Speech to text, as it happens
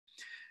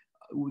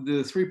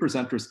the three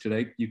presenters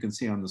today, you can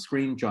see on the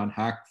screen, John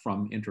Hack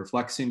from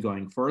Interflexion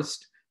going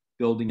first,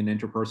 building an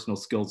interpersonal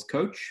skills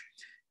coach.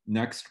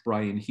 Next,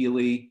 Brian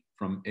Healy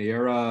from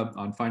Aiera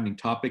on finding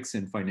topics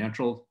in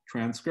financial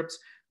transcripts.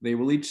 They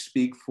will each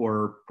speak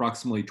for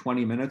approximately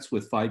 20 minutes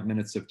with 5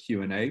 minutes of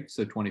Q&A,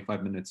 so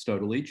 25 minutes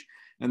total each.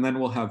 And then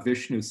we'll have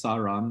Vishnu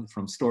Saran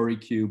from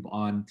StoryQube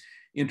on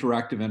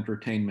interactive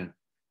entertainment.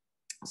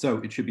 So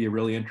it should be a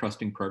really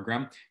interesting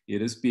program.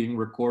 It is being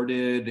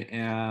recorded,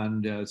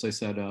 and as I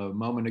said a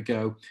moment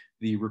ago,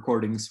 the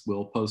recordings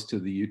will post to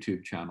the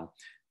YouTube channel.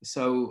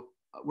 So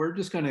we're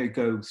just going to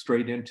go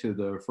straight into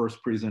the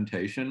first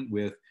presentation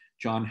with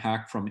John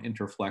Hack from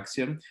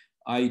Interflexion.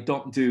 I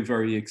don't do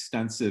very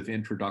extensive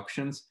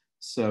introductions,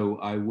 so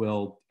I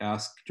will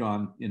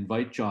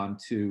invite John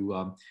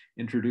to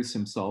introduce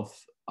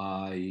himself.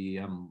 I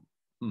am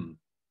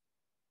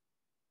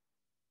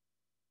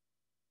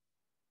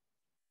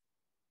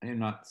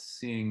not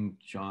seeing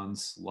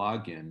John's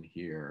login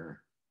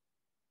here.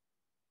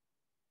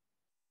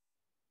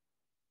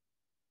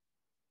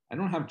 I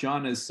don't have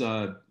John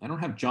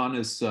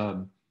as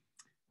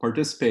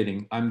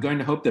participating. I'm going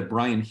to hope that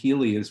Brian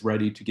Healy is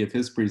ready to give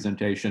his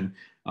presentation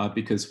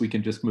because we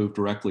can just move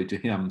directly to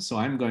him. So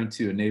I'm going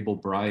to enable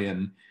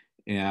Brian,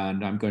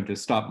 and I'm going to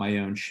stop my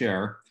own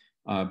share.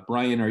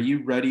 Brian, are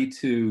you ready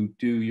to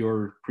do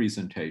your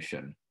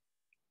presentation?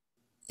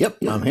 Yep,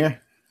 I'm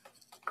here.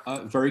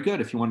 Very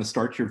good. If you want to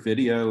start your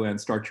video and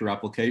start your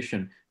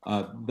application,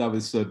 that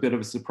was a bit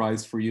of a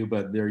surprise for you,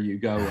 but there you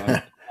go.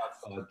 I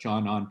have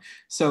John on.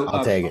 So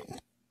I'll take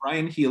it.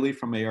 Brian Healy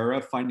from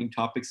Aiera, finding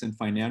topics in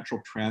financial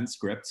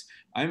transcripts.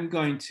 I'm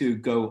going to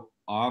go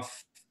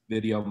off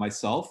video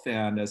myself,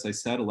 and as I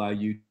said, allow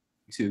you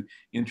to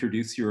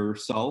introduce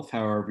yourself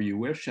however you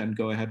wish and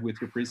go ahead with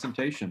your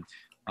presentation.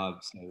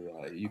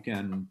 You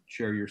can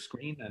share your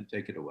screen and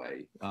take it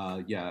away.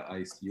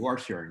 You are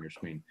sharing your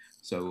screen.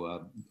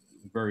 So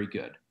very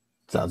good.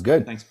 Sounds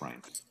good. Thanks,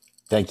 Brian.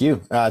 Thank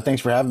you.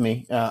 Thanks for having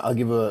me. I'll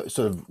give a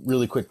sort of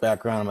really quick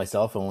background on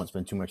myself. I won't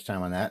spend too much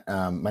time on that.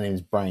 My name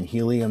is Brian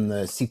Healy. I'm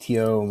the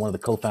CTO and one of the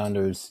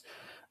co-founders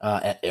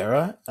at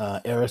Aiera.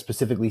 Aiera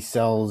specifically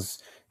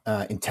sells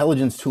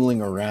intelligence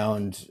tooling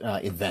around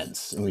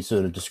events, and we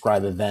sort of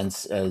describe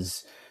events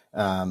as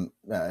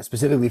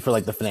specifically for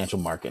like the financial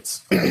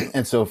markets.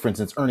 And so, for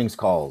instance, earnings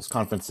calls,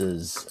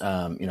 conferences,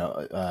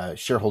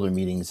 shareholder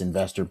meetings,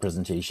 investor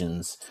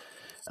presentations,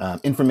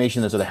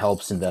 information that sort of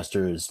helps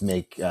investors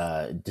make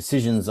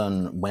decisions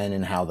on when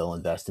and how they'll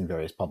invest in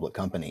various public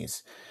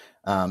companies.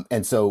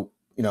 And so,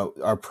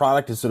 our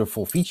product is sort of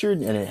full featured,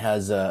 and it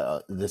has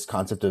this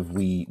concept of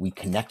we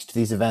connect to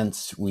these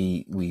events,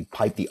 we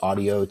pipe the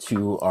audio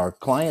to our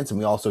clients, and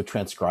we also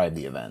transcribe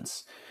the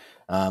events.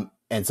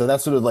 And so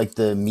that's sort of like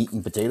the meat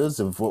and potatoes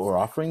of what we're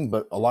offering.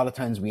 But a lot of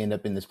times we end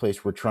up in this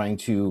place where we're trying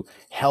to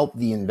help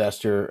the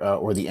investor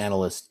or the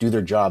analyst do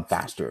their job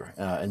faster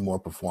and more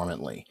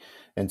performantly.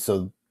 And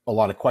so a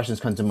lot of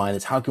questions come to mind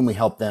is how can we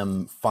help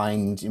them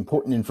find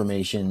important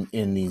information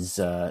in these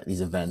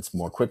events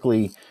more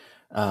quickly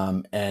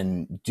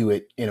and do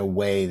it in a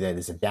way that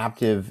is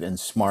adaptive and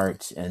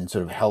smart and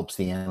sort of helps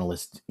the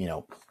analyst,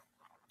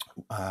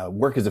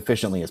 work as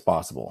efficiently as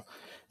possible.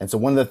 And so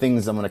one of the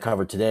things I'm going to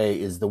cover today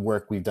is the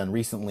work we've done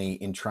recently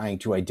in trying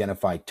to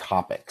identify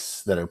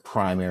topics that are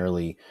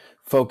primarily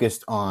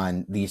focused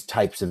on these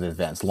types of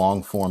events,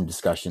 long-form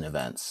discussion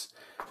events.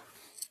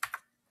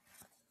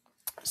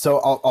 So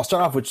I'll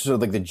start off with sort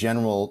of like the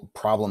general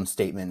problem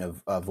statement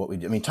of what we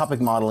do. I mean,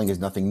 topic modeling is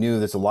nothing new.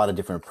 There's a lot of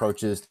different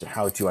approaches to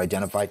how to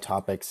identify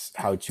topics,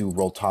 how to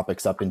roll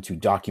topics up into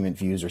document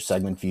views or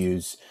segment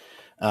views.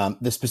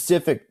 The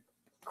specific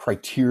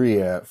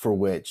criteria for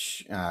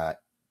which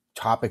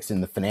topics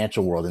in the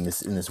financial world, in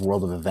this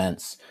world of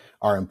events,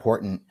 are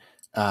important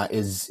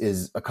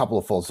is a couple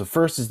of fold. So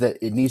first is that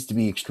it needs to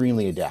be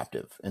extremely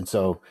adaptive. And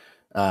so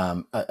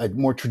a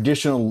more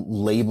traditional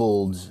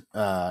labeled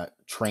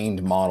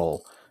trained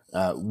model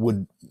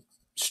would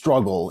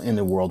struggle in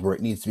the world where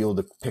it needs to be able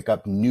to pick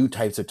up new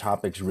types of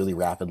topics really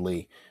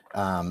rapidly.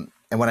 And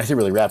when I say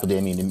really rapidly,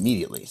 I mean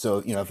immediately.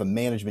 So, if a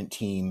management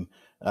team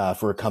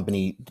for a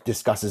company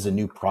discusses a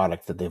new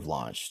product that they've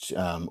launched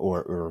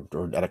or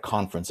at a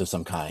conference of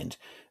some kind,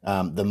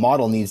 the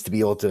model needs to be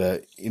able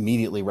to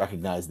immediately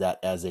recognize that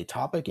as a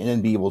topic and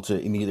then be able to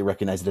immediately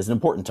recognize it as an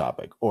important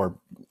topic or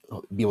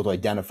be able to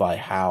identify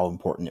how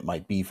important it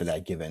might be for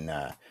that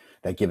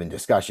given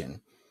discussion.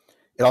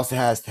 It also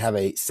has to have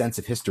a sense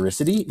of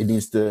historicity. It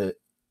needs to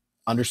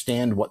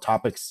understand what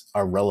topics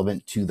are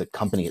relevant to the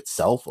company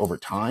itself over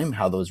time,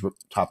 how those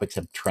topics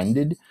have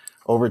trended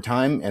over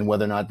time, and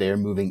whether or not they are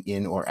moving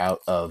in or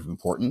out of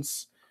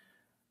importance.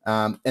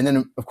 And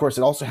then, of course,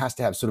 it also has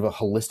to have sort of a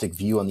holistic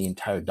view on the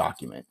entire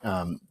document.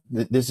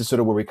 This is sort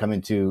of where we come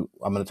into,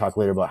 I'm going to talk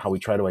later about how we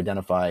try to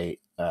identify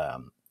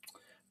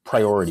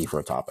priority for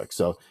a topic.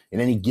 So in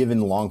any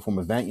given long form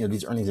event,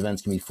 these earnings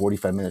events can be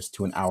 45 minutes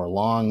to an hour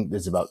long.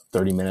 There's about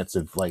 30 minutes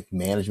of like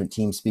management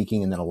team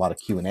speaking and then a lot of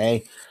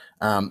Q&A.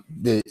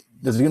 There's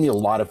going to be a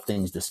lot of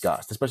things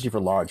discussed, especially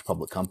for large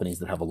public companies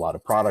that have a lot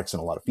of products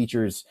and a lot of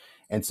features.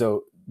 And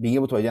so being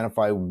able to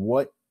identify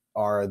what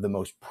are the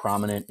most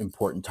prominent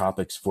important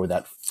topics for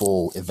that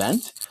full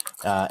event,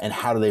 and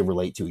how do they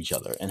relate to each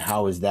other, and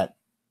how is that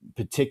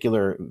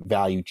particular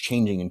value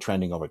changing and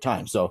trending over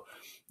time. So,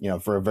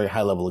 for a very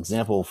high level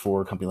example,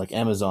 for a company like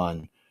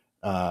Amazon,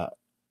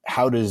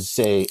 how does,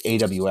 say,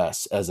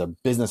 AWS as a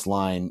business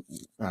line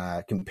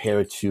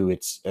compare to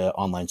its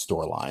online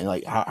store line?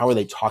 Like, how are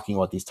they talking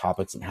about these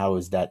topics, and how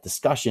is that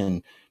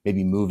discussion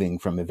maybe moving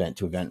from event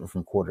to event or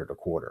from quarter to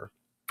quarter?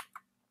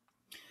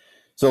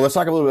 So let's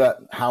talk a little bit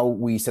about how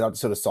we set out to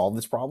sort of solve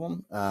this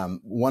problem.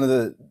 One of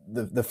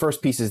the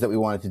first pieces that we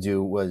wanted to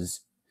do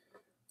was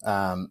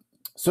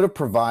sort of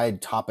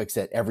provide topics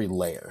at every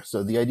layer.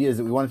 So the idea is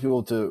that we wanted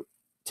people to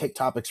take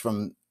topics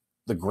from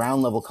the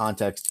ground level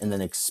context and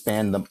then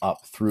expand them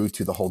up through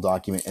to the whole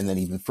document, and then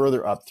even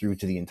further up through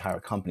to the entire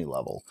company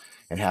level,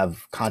 and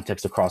have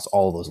context across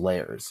all of those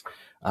layers.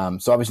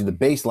 So obviously the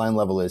baseline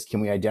level is,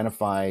 can we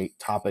identify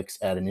topics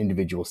at an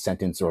individual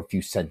sentence or a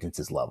few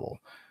sentences level?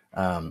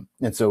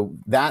 And so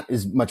that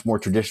is much more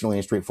traditionally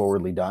and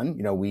straightforwardly done.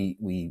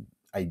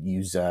 I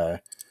use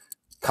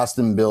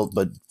custom built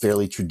but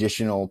fairly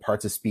traditional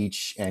parts of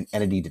speech and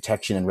entity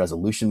detection and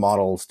resolution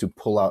models to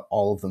pull out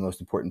all of the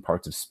most important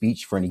parts of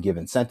speech for any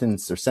given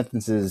sentence or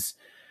sentences,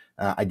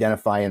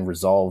 identify and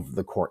resolve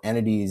the core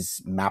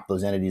entities, map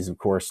those entities, of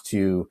course,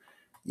 to,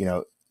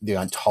 the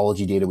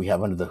ontology data we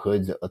have under the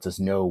hood that lets us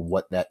know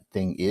what that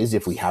thing is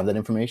if we have that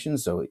information.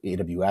 So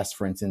AWS,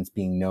 for instance,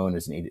 being known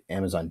as an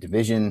Amazon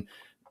division,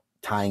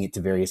 tying it to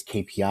various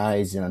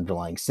KPIs and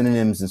underlying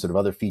synonyms and sort of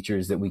other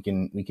features that we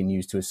can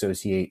use to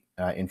associate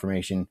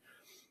information,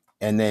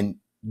 and then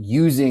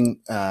using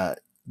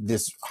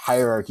this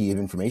hierarchy of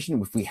information.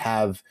 If we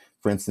have,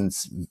 for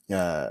instance,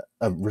 a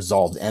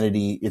resolved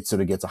entity, it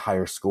sort of gets a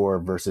higher score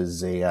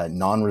versus a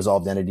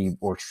non-resolved entity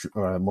or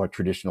a more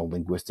traditional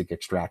linguistic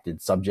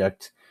extracted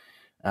subject.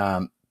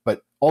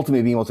 But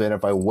ultimately being able to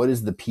identify what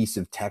is the piece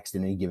of text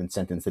in any given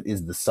sentence that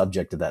is the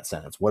subject of that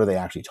sentence. What are they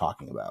actually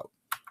talking about?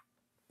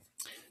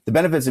 The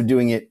benefits of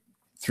doing it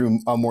through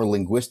a more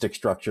linguistic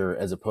structure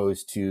as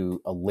opposed to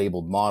a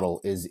labeled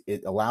model is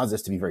it allows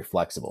us to be very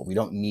flexible. We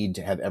don't need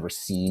to have ever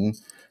seen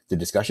the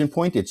discussion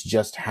point. It's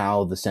just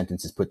how the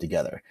sentence is put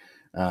together,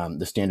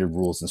 the standard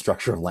rules and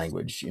structure of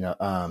language,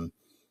 and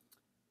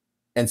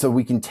so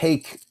we can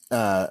take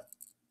many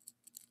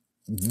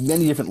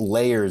different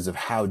layers of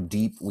how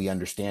deep we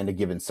understand a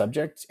given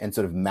subject and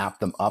sort of map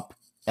them up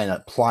and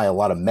apply a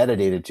lot of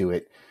metadata to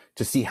it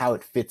to see how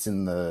it fits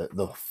in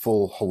the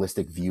full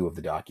holistic view of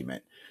the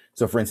document.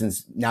 So for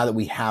instance, now that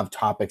we have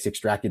topics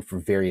extracted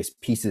from various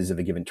pieces of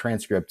a given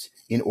transcript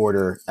in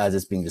order as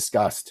it's being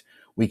discussed,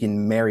 we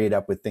can marry it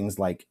up with things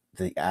like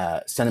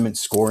the sentiment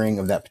scoring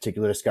of that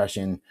particular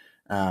discussion,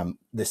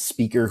 the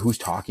speaker who's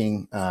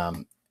talking,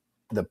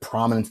 the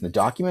prominence in the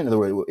document. In other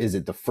words, is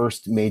it the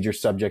first major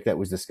subject that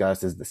was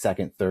discussed? Is it the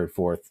second, third,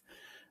 fourth?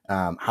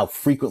 How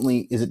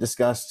frequently is it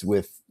discussed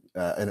with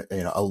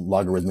a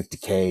logarithmic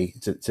decay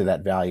to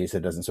that value, so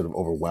it doesn't sort of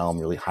overwhelm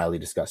really highly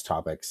discussed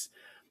topics.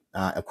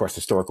 Of course,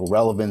 historical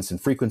relevance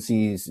and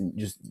frequencies, and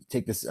just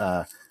take this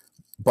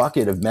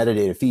bucket of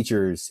metadata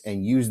features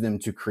and use them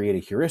to create a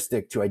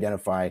heuristic to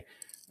identify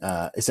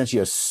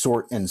essentially a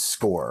sort and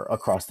score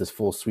across this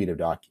full suite of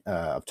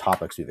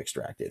topics we've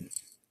extracted.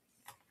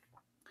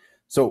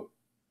 So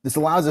this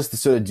allows us to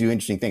sort of do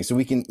interesting things. So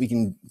we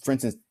can, for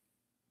instance,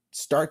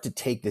 start to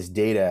take this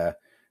data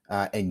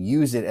and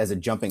use it as a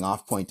jumping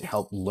off point to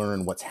help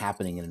learn what's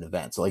happening in an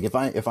event. So like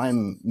if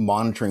I'm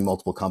monitoring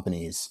multiple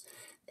companies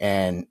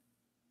and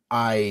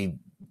I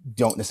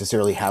don't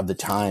necessarily have the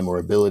time or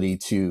ability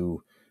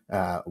to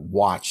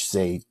watch,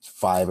 say,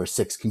 5 or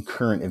 6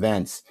 concurrent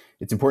events,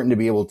 it's important to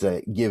be able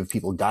to give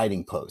people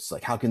guiding posts.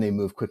 Like, how can they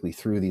move quickly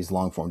through these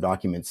long form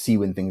documents, see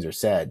when things are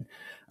said?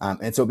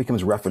 And so it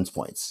becomes reference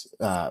points.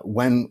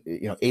 When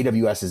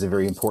AWS is a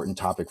very important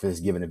topic for this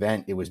given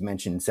event, it was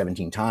mentioned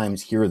 17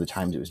 times. Here are the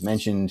times it was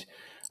mentioned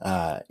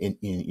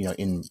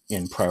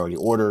in priority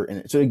order, and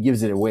it sort of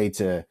gives it a way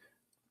to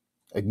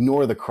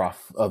ignore the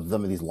cruff of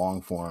some of these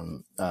long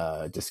form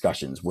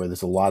discussions where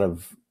there's a lot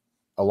of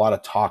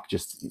talk,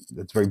 just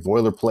it's very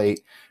boilerplate,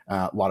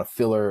 a lot of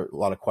filler, a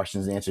lot of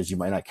questions and answers you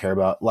might not care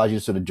about. Allows you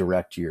to sort of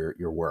direct your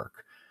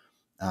work.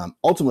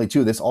 Ultimately,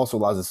 too, this also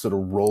allows us to sort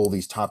of roll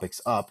these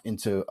topics up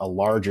into a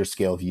larger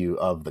scale view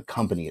of the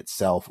company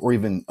itself, or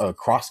even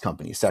across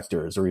company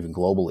sectors, or even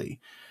globally.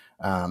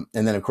 And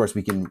then, of course,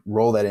 we can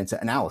roll that into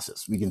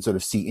analysis. We can sort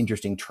of see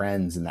interesting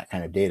trends in that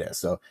kind of data.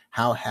 So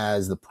how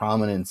has the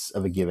prominence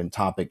of a given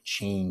topic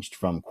changed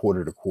from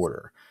quarter to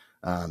quarter?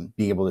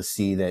 Being able to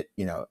see that,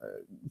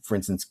 for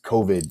instance,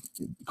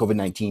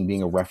 COVID-19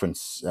 being a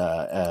reference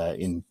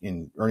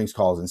in earnings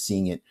calls, and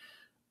seeing it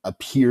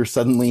appear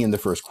suddenly in the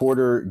first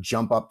quarter,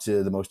 jump up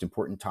to the most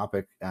important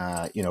topic,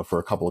 for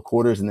a couple of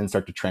quarters, and then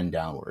start to trend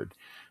downward.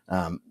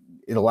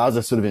 It allows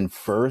us sort of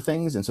infer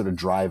things and sort of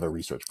drive a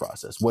research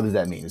process. What does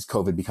that mean? Is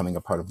COVID becoming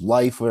a part of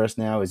life for us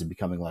now? Is it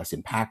becoming less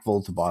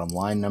impactful to bottom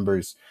line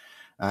numbers?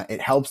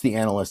 It helps the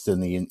analysts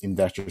and the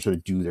investors sort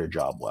of do their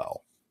job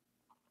well.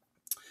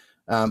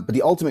 But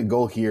the ultimate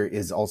goal here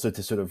is also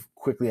to sort of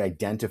quickly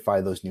identify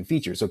those new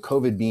features. So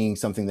COVID being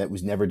something that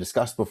was never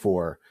discussed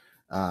before,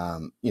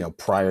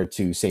 prior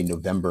to say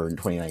November in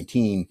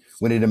 2019,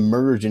 when it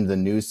emerged into the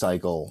news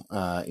cycle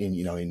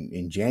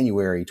in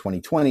January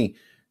 2020,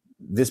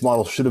 this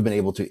model should have been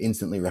able to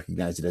instantly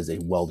recognize it as a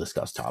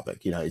well-discussed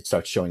topic. It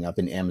starts showing up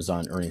in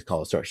Amazon earnings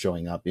calls, starts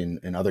showing up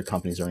in other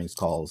companies' earnings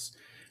calls.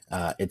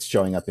 It's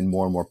showing up in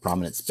more and more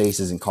prominent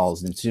spaces and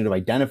calls. And sort of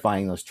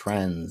identifying those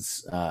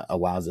trends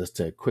allows us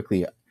to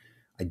quickly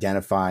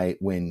identify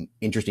when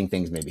interesting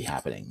things may be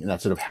happening. And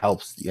that sort of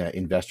helps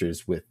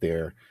investors with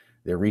their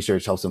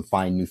research, helps them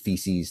find new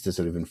theses to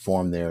sort of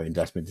inform their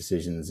investment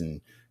decisions and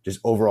just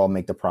overall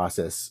make the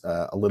process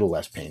a little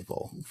less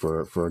painful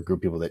for a group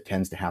of people that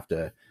tends to have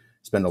to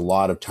spend a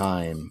lot of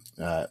time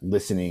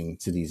listening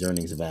to these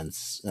earnings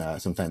events,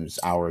 sometimes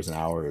hours and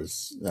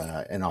hours,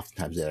 and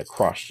oftentimes at a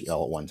crush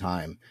all at one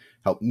time,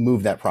 help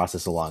move that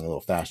process along a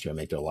little faster and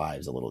make their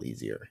lives a little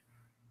easier.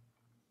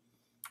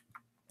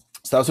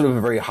 So that was sort of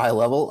a very high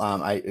level.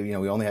 We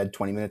only had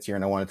 20 minutes here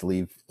and I wanted to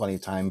leave plenty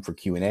of time for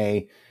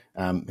Q&A.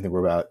 I think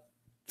we're about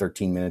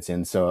 13 minutes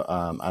in. So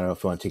I don't know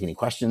if you want to take any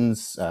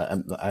questions.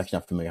 I'm actually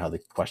not familiar how the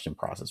question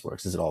process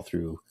works. Is it all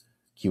through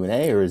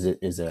Q&A or is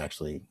it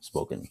actually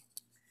spoken?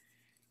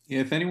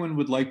 If anyone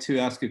would like to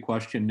ask a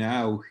question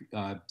now,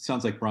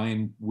 sounds like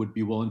Brian would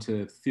be willing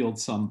to field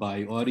some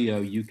by audio.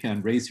 You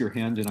can raise your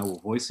hand and I will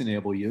voice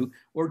enable you,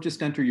 or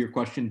just enter your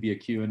question via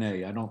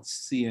Q&A. I don't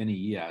see any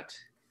yet,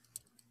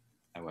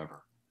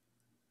 however.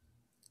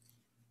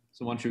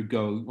 So why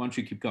don't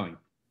you keep going?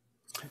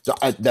 So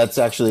that's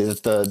actually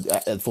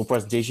the full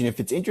presentation. If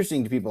it's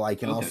interesting to people, I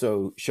can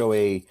also show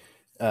a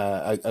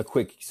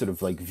quick sort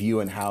of like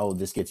view on how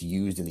this gets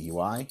used in the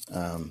UI.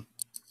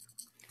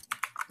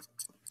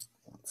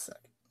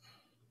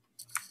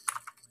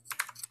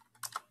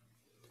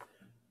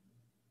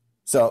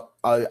 So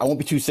I won't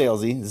be too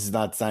salesy. This is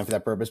not designed for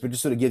that purpose, but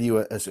just sort of give you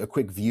a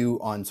quick view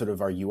on sort of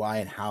our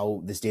UI and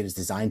how this data is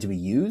designed to be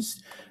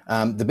used.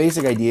 The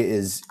basic idea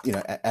is,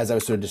 as I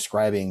was sort of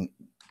describing,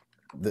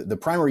 the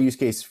primary use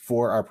case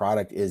for our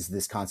product is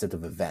this concept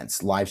of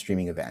events, live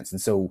streaming events.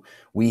 And so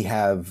we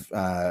have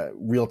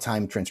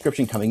real-time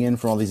transcription coming in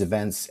from all these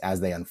events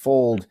as they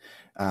unfold.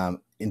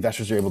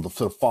 Investors are able to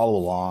sort of follow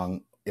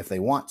along if they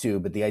want to,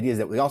 but the idea is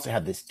that we also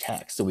have this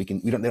text, so they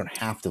don't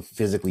have to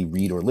physically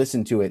read or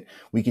listen to it.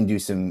 We can do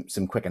some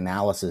quick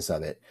analysis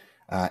of it,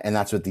 and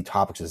that's what the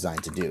topic's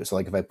designed to do. So,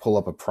 like if I pull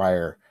up a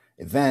prior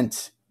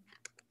event,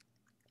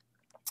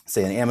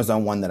 say an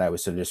Amazon one that I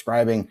was sort of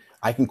describing,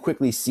 I can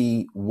quickly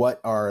see what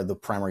are the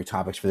primary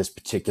topics for this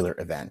particular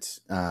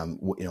event.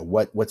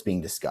 What's being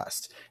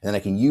discussed, and then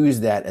I can use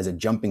that as a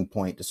jumping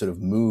point to sort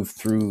of move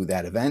through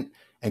that event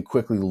and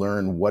quickly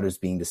learn what is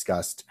being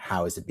discussed,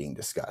 how is it being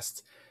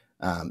discussed.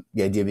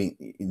 The idea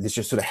being, this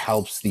just sort of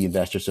helps the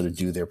investor sort of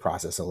do their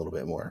process a little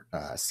bit more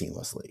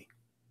seamlessly.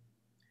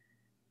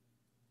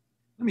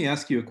 Let me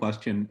ask you a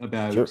question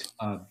about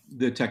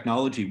the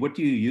technology. What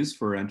do you use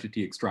for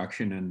entity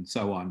extraction and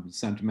so on,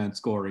 sentiment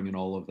scoring and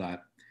all of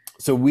that?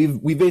 So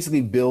we've basically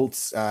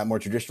built more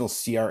traditional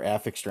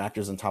CRF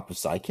extractors on top of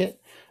Scikit.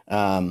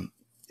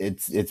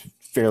 It's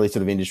fairly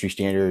sort of industry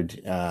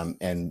standard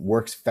and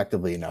works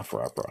effectively enough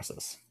for our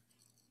process.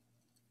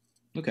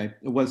 Okay.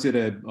 Was it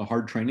a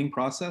hard training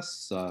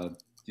process?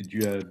 Did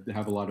you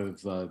have a lot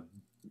of,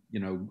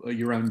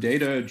 your own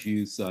data? Did you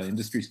use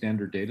industry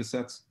standard data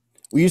sets?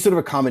 We use sort of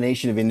a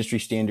combination of industry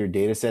standard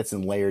data sets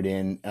and layered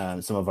in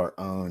some of our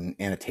own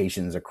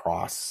annotations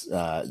across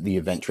the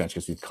event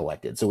transcripts we've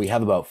collected. So we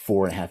have about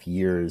 4.5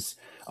 years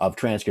of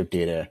transcript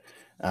data.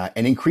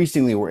 And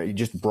increasingly, we're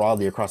just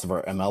broadly across of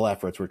our ML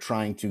efforts, we're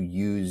trying to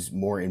use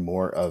more and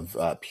more of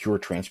pure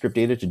transcript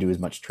data to do as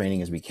much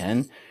training as we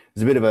can.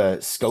 There's a bit of a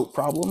scope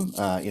problem.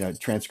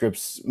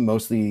 Transcripts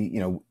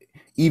mostly,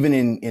 even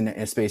in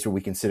a space where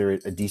we consider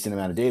it a decent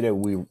amount of data,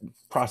 we're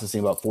processing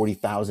about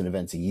 40,000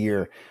 events a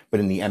year. But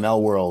in the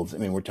ML world,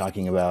 we're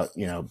talking about,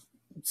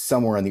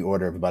 somewhere on the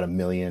order of about 1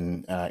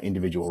 million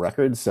individual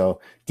records. So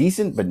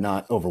decent, but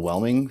not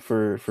overwhelming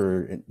for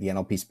the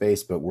NLP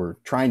space. But we're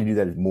trying to do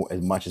that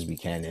as much as we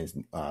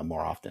can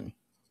more often.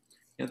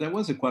 Yeah, that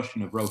was a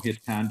question of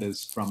Rohit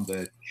Pandas from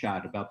the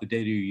chat about the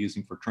data you're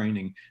using for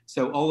training.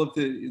 So all of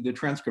the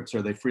transcripts,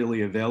 are they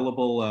freely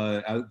available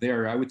out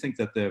there? I would think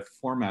that the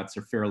formats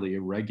are fairly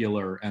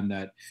irregular and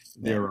that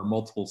there are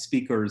multiple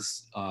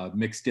speakers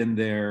mixed in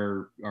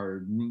there.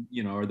 Are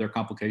there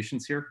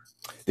complications here?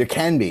 There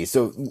can be.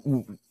 So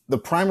the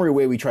primary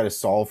way we try to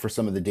solve for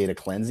some of the data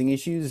cleansing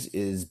issues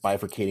is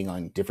bifurcating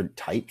on different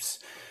types.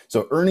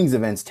 So earnings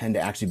events tend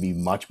to actually be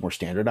much more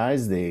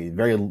standardized. They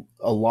vary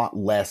a lot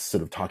less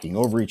sort of talking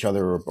over each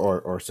other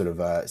or sort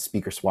of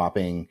speaker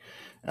swapping.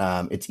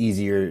 It's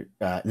easier.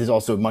 There's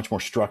also much more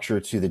structure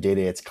to the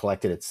data it's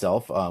collected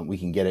itself. We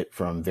can get it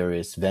from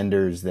various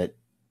vendors that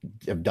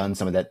have done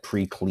some of that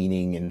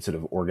pre-cleaning and sort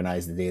of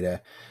organize the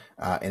data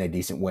in a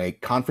decent way.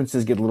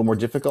 Conferences get a little more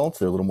difficult.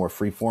 They're a little more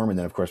freeform. And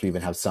then, of course, we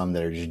even have some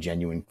that are just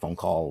genuine phone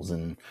calls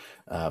and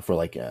for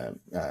like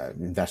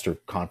investor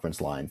conference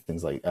lines,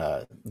 things like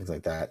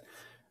that.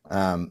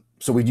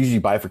 So we usually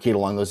bifurcate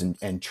along those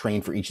and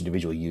train for each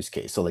individual use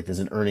case. So like there's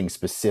an earnings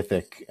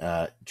specific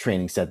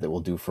training set that we'll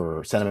do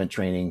for sentiment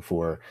training,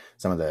 for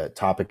some of the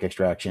topic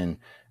extraction.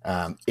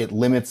 It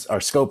limits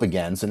our scope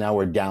again. So now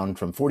we're down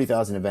from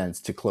 40,000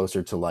 events to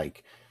closer to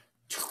like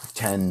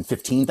 10,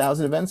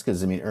 15,000 events.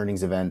 Cause I mean,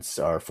 earnings events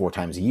are 4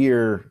 times a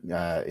year.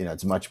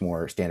 It's much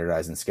more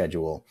standardized in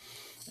schedule.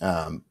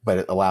 But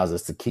it allows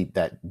us to keep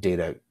that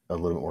data a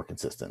little bit more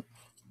consistent.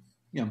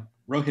 Yeah.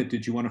 Rohit,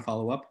 did you want to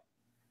follow up?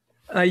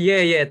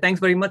 Yeah. Thanks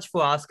very much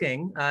for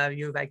asking.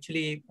 You've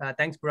actually,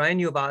 thanks, Brian.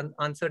 You've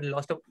answered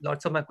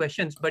lots of my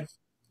questions, but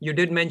you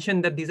did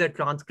mention that these are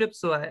transcripts.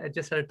 So I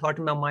just had a thought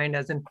in my mind,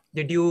 as in,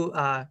 did you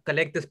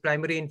collect this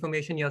primary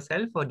information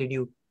yourself, or did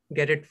you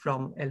get it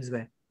from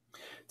elsewhere?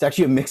 It's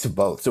actually a mix of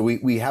both. So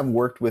we have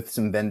worked with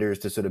some vendors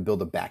to sort of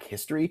build a back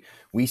history.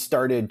 We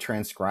started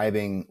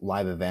transcribing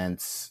live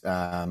events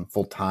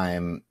full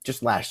time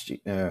just last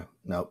year.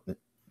 The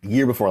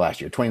year before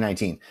last year,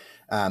 2019.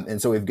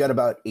 And so we've got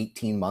about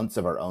 18 months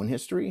of our own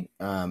history.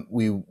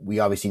 We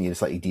obviously need a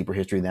slightly deeper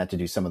history than that to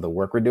do some of the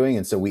work we're doing.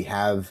 And so we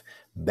have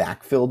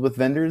backfilled with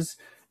vendors,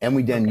 and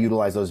we then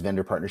utilize those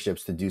vendor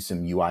partnerships to do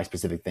some UI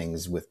specific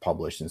things with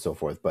publish and so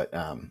forth. But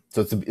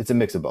so it's a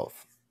mix of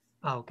both.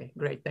 Oh, okay,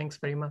 great. Thanks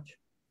very much.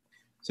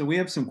 So we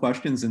have some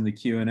questions in the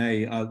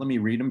Q&A. Let me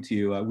read them to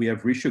you. We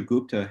have Risha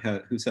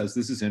Gupta who says,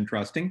 this is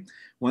interesting.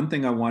 One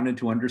thing I wanted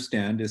to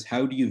understand is,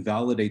 how do you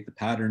validate the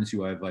patterns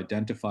you have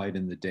identified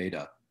in the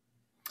data?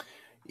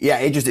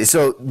 Yeah, interesting.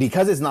 So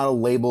because it's not a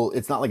label,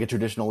 it's not like a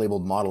traditional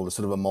labeled model, it's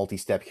sort of a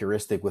multi-step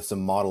heuristic with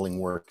some modeling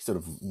work sort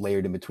of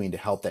layered in between to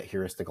help that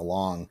heuristic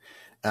along.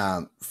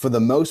 For the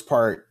most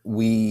part,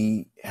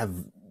 we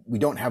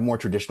don't have more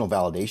traditional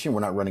validation. We're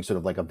not running sort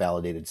of like a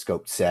validated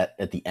scoped set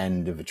at the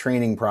end of a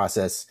training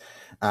process.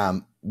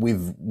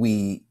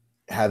 We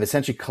have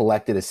essentially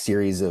collected a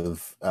series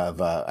of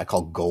I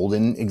call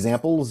golden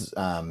examples.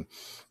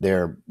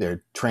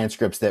 They're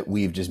transcripts that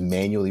we've just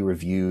manually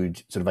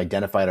reviewed, sort of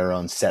identified our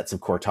own sets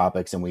of core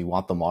topics, and we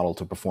want the model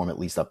to perform at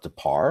least up to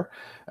par.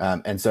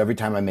 And so every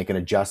time I make an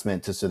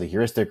adjustment to the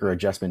heuristic or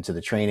adjustment to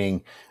the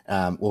training,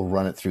 we'll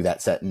run it through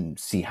that set and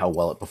see how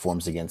well it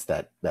performs against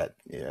that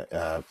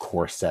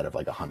core set of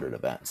like 100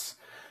 events.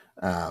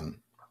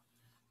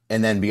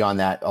 And then beyond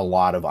that, a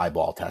lot of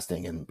eyeball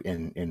testing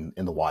in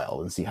the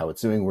wild and see how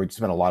it's doing. We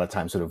spent a lot of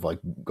time sort of like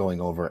going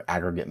over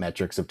aggregate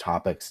metrics of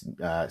topics,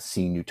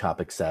 seeing new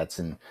topic sets,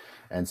 and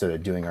sort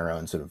of doing our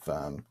own sort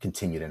of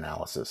continued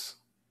analysis.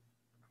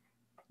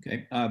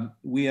 Okay,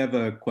 we have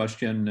a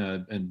question,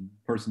 and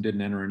person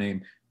didn't enter a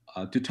name.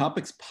 Do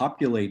topics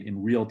populate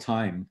in real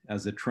time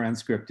as a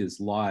transcript is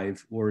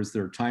live, or is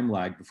there a time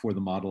lag before the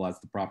model has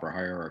the proper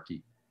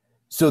hierarchy?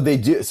 So they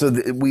do. So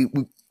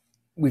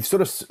we've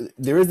sort of,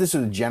 there is this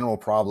sort of general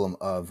problem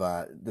of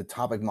the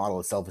topic model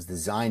itself is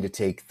designed to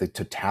take the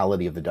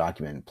totality of the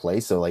document in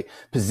place. So like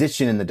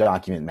position in the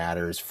document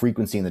matters,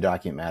 frequency in the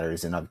document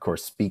matters, and of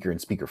course speaker and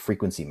speaker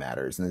frequency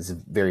matters. And there's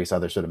various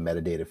other sort of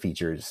metadata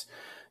features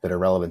that are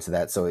relevant to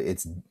that. So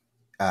it's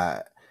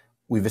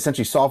we've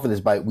essentially solved for this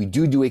by, we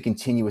do a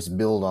continuous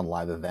build on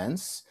live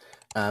events.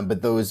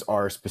 But those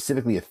are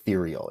specifically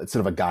ethereal. It's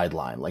sort of a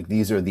guideline. Like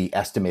these are the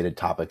estimated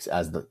topics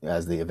as the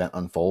event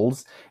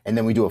unfolds, and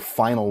then we do a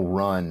final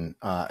run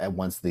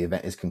once the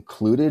event is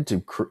concluded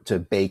to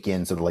bake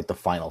in sort of like the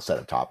final set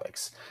of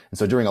topics. And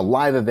so during a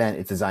live event,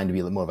 it's designed to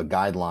be more of a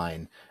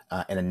guideline,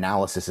 and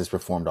analysis is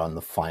performed on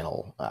the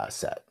final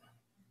set.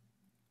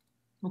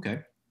 Okay,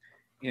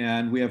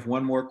 and we have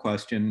one more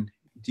question.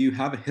 Do you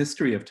have a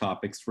history of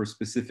topics for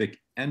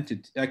specific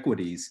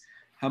equities?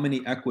 How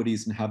many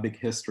equities and how big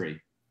history?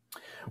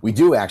 We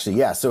do actually,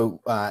 yeah. So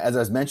as I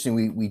was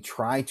mentioning, we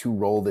try to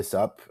roll this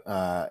up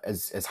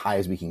as high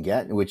as we can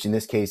get, which in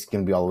this case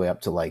can be all the way up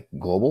to like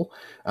global.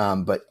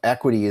 But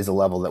equity is a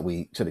level that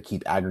we sort of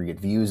keep aggregate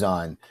views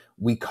on.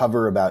 We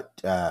cover about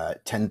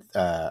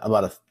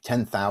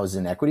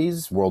 10,000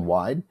 equities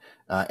worldwide,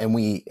 and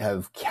we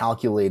have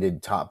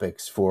calculated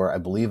topics for, I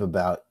believe,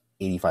 about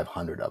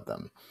 8,500 of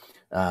them.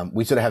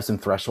 We sort of have some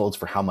thresholds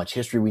for how much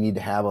history we need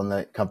to have on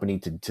the company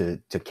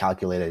to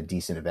calculate a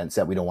decent event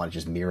set. We don't want to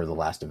just mirror the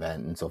last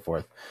event and so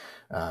forth.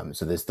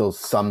 So there's still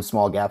some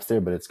small gaps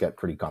there, but it's got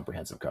pretty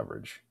comprehensive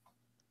coverage.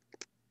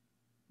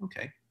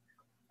 Okay.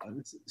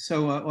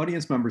 So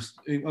audience members,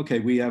 okay,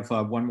 we have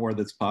one more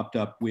that's popped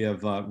up. We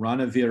have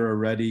Ranavira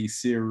Reddy,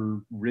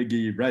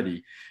 Sirigi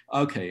Reddy.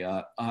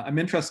 Okay, I'm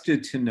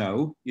interested to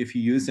know if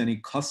you use any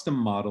custom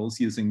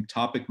models using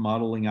topic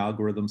modeling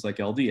algorithms like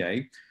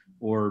LDA,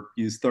 or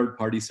use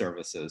third-party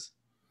services.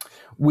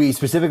 We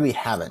specifically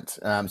haven't.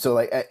 So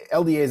like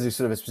LDA is a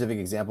sort of a specific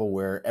example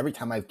where every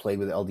time I've played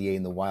with LDA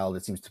in the wild,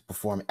 it seems to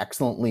perform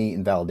excellently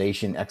in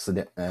validation,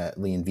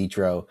 excellently in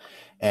vitro,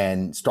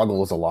 and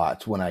struggles a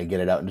lot when I get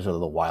it out into sort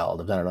of the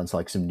wild. I've done it on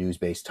like some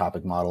news-based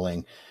topic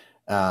modeling.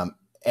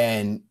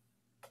 And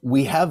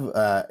we have,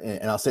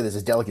 and I'll say this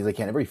as delicate as I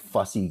can, a very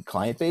fussy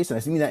client base.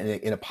 And I mean that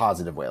in a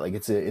positive way. Like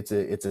it's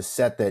a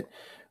set that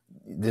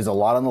there's a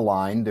lot on the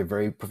line. They're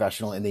very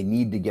professional and they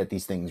need to get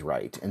these things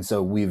right. And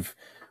so we've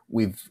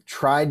we've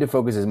tried to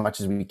focus as much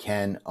as we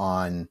can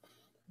on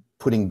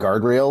putting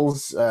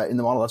guardrails in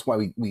the model. That's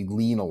why we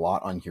lean a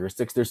lot on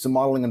heuristics. There's some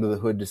modeling under the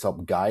hood to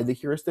help guide the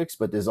heuristics,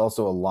 but there's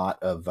also a lot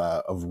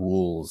of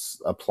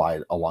rules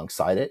applied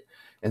alongside it.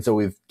 And so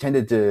we've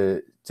tended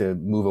to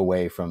move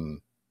away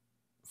from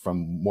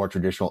more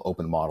traditional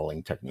open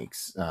modeling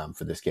techniques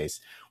for this case.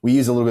 We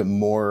use a little bit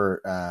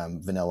more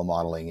vanilla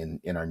modeling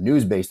in our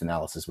news-based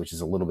analysis, which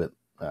is a little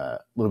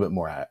bit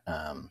more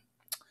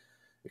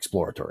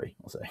exploratory,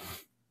 I'll say.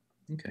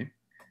 Okay.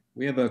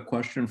 We have a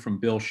question from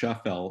Bill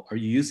Sheffel. Are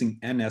you using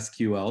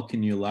NSQL?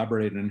 Can you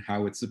elaborate on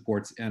how it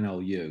supports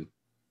NLU?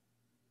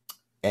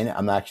 And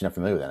I'm actually not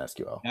familiar with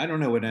NSQL. I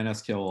don't know what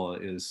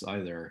NSQL is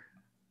either.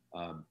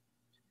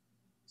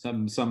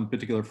 Some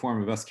particular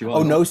form of SQL.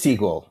 Oh,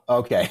 NoSQL.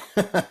 Okay.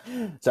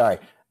 Sorry.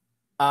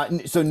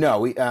 So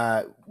no,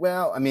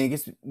 well, I mean, I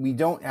guess we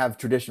don't have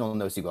traditional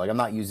NoSQL. Like I'm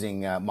not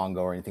using Mongo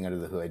or anything under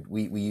the hood.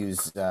 We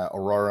use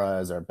Aurora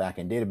as our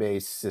backend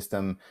database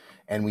system,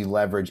 and we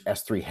leverage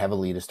S3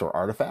 heavily to store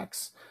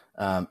artifacts.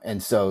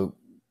 And so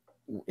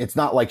it's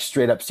not like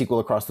straight up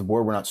SQL across the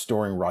board. We're not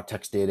storing raw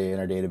text data in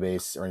our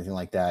database or anything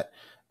like that.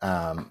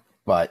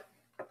 But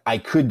I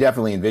could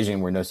definitely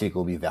envision where NoSQL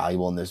will be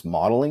valuable in this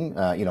modeling.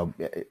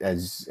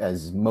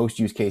 As most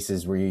use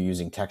cases where you're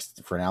using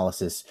text for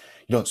analysis,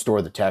 you don't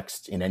store the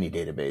text in any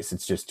database.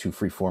 It's just too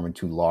freeform and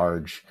too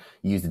large.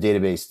 You use the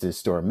database to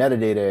store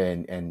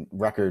metadata and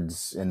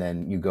records, and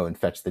then you go and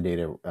fetch the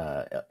data,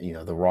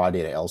 the raw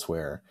data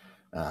elsewhere.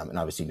 And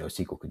obviously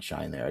NoSQL could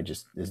shine there. It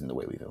just isn't the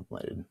way we've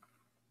implemented.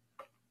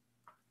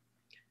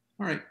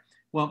 All right.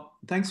 Well,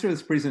 thanks for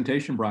this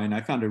presentation, Brian.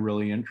 I found it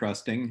really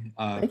interesting.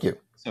 Thank you.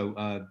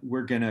 So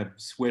we're going to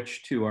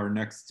switch to our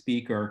next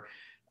speaker.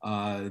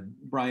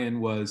 Brian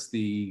was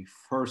the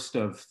first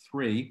of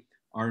three.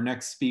 Our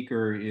next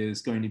speaker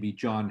is going to be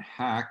John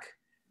Hack,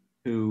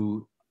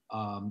 who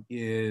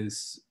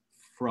is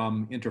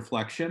from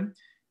Interflexion.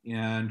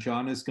 And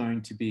John is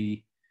going to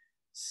be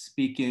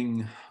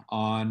speaking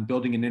on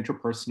building an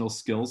interpersonal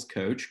skills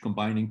coach,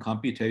 combining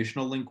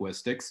computational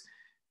linguistics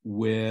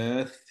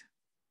with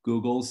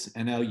Google's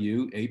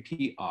NLU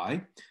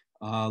API.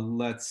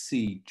 Let's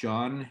see,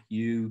 John,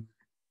 you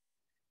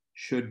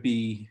should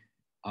be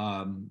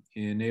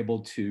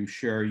enabled to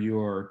share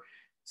your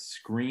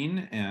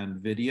screen and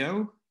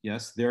video.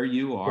 Yes, there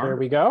you are. There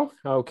we go.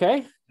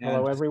 Okay.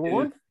 Hello,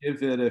 everyone.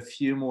 Give it a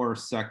few more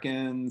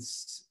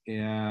seconds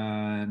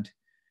and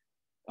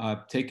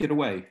take it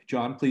away.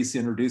 John, please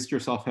introduce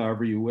yourself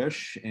however you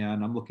wish,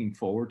 and I'm looking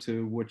forward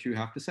to what you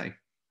have to say.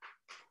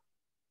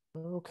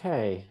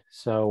 Okay,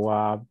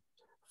 so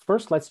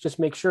first, let's just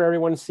make sure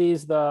everyone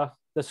sees the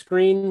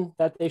screen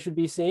that they should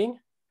be seeing.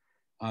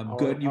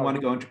 Good. You want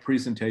to go into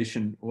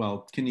presentation?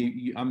 Well, can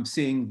you? I'm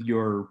seeing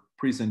your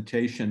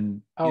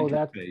presentation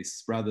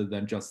interface rather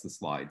than just the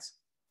slides.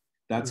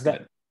 That's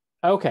good.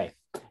 Okay.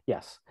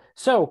 Yes.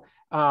 So,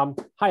 hi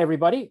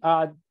everybody.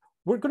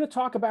 We're going to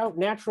talk about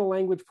natural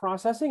language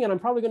processing, and I'm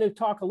probably going to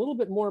talk a little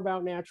bit more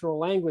about natural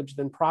language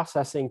than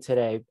processing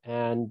today.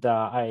 And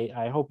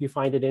I hope you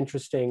find it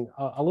interesting.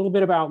 A little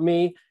bit about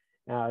me.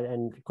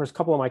 And of course, a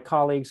couple of my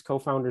colleagues,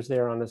 co-founders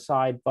there on the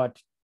side, but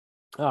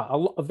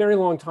a very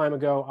long time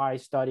ago, I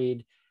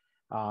studied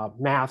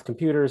math,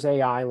 computers,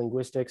 AI,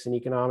 linguistics, and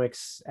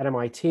economics at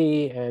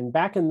MIT. And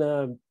back in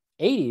the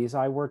 80s,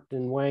 I worked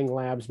in Wang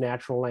Lab's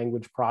natural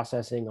language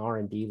processing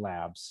R&D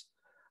labs,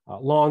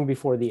 long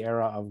before the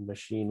era of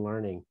machine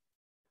learning.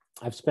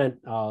 I've spent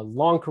a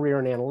long career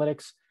in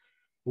analytics,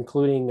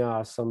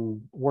 including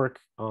some work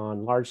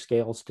on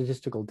large-scale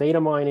statistical data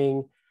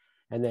mining,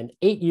 and then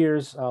 8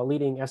 years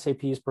leading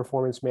SAP's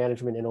Performance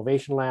Management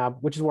Innovation Lab,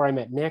 which is where I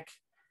met Nick.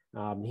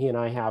 He and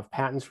I have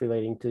patents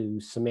relating to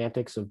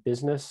semantics of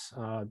business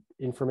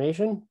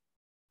information.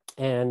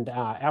 And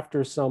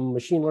after some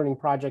machine learning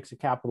projects at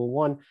Capital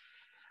One,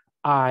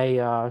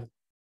 I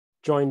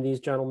joined these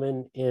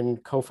gentlemen in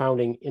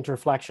co-founding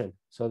Interflexion.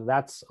 So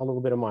that's a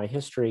little bit of my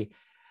history.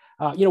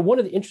 One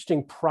of the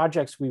interesting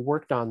projects we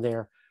worked on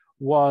there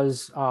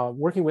was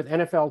working with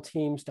NFL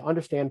teams to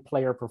understand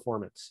player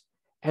performance.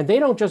 And they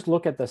don't just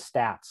look at the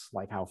stats,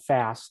 like how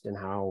fast and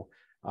how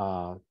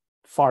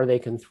far they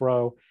can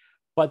throw,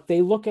 but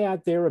they look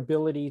at their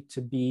ability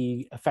to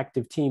be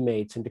effective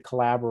teammates and to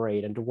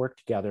collaborate and to work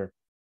together.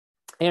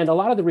 And a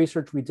lot of the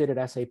research we did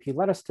at SAP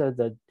led us to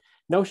the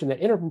notion that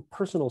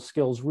interpersonal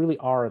skills really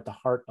are at the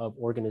heart of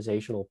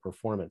organizational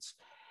performance.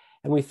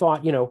 And we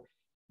thought,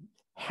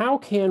 how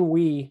can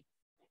we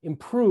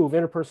improve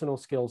interpersonal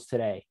skills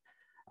today?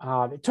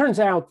 It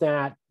turns out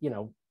that,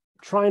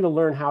 trying to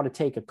learn how to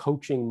take a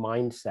coaching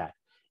mindset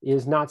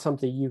is not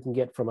something you can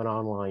get from an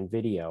online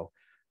video.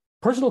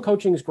 Personal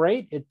coaching is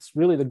great. It's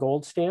really the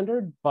gold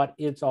standard, but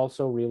it's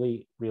also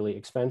really, really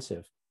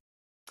expensive.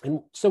 And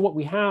so what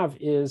we have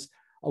is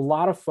a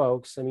lot of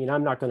folks,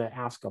 I'm not going to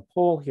ask a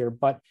poll here,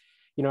 but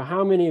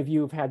how many of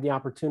you have had the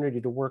opportunity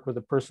to work with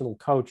a personal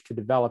coach to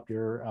develop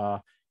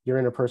your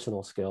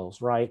interpersonal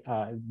skills, right?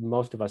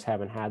 Most of us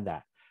haven't had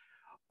that.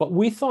 But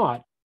we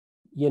thought,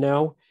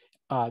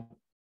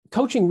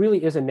 coaching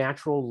really is a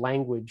natural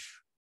language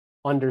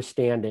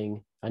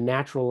understanding, a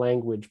natural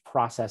language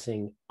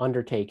processing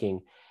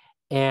undertaking.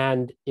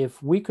 And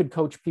if we could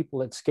coach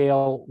people at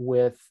scale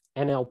with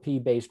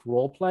NLP-based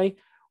role play,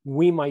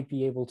 we might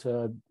be able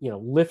to,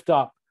 lift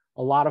up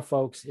a lot of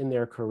folks in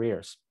their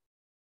careers.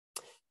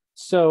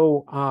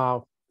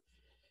 So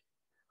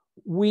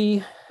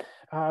we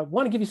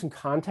want to give you some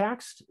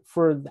context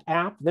for the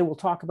app. Then we'll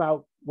talk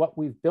about what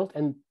we've built,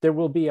 and there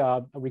will be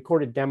a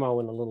recorded demo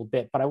in a little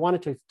bit, but I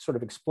wanted to sort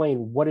of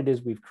explain what it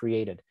is we've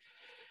created.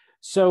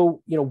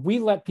 So, we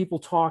let people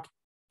talk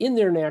in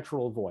their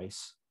natural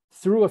voice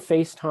through a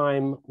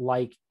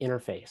FaceTime-like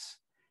interface,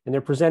 and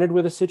they're presented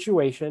with a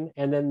situation,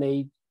 and then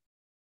they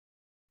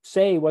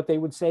say what they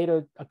would say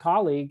to a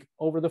colleague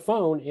over the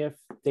phone if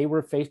they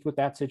were faced with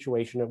that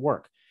situation at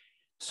work.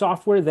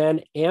 Software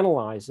then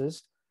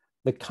analyzes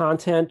the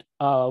content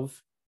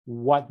of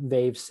what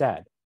they've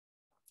said.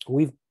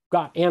 We've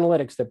got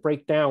analytics that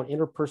break down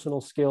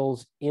interpersonal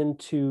skills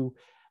into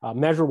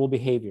measurable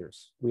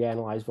behaviors. We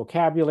analyze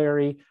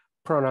vocabulary,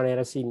 pronoun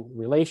antecedent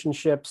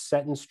relationships,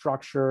 sentence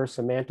structure,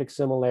 semantic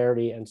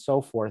similarity, and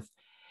so forth.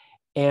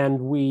 And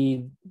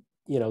we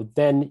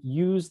then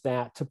use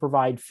that to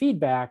provide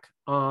feedback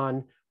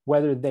on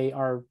whether they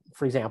are,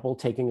 for example,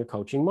 taking a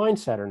coaching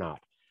mindset or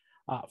not.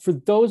 For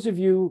those of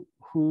you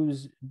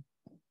whose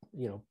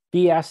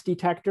BS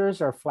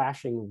detectors are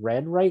flashing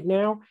red right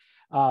now,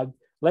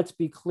 let's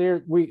be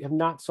clear, we have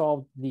not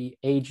solved the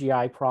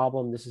AGI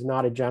problem. This is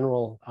not a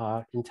general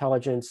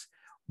intelligence.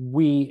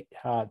 We,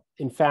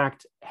 in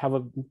fact,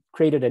 have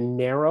created a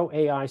narrow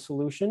AI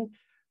solution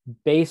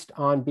based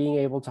on being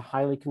able to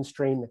highly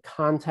constrain the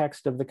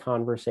context of the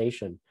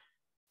conversation.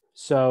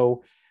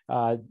 So,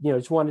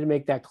 just wanted to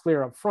make that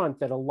clear up front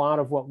that a lot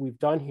of what we've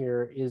done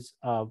here is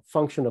a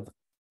function of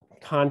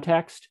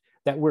context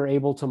that we're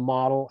able to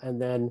model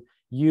and then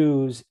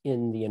use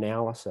in the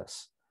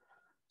analysis.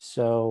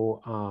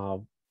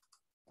 So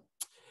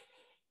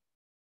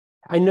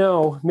I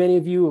know many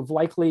of you have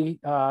likely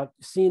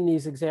seen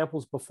these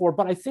examples before,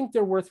 but I think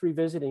they're worth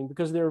revisiting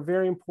because they're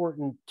very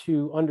important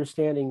to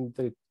understanding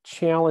the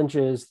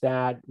challenges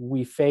that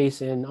we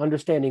face in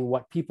understanding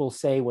what people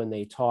say when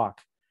they talk.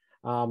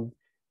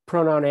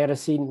 Pronoun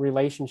antecedent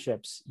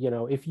relationships.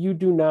 If you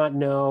do not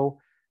know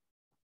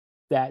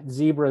that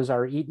zebras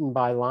are eaten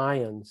by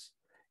lions,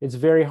 it's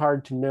very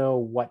hard to know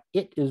what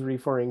it is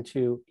referring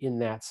to in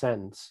that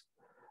sentence,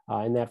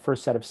 in that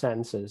first set of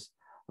sentences.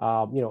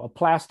 A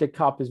plastic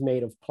cup is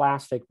made of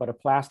plastic, but a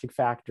plastic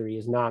factory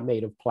is not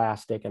made of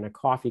plastic, and a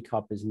coffee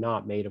cup is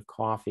not made of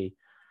coffee.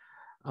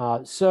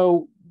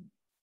 So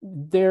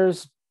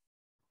there's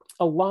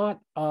a lot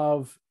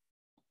of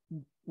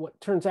what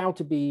turns out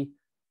to be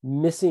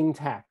missing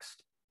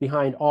text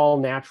behind all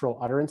natural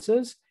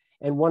utterances.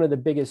 And one of the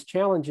biggest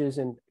challenges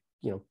in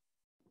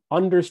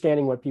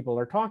understanding what people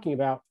are talking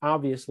about,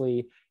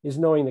 obviously, is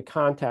knowing the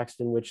context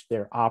in which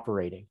they're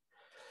operating.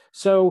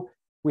 So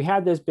we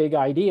had this big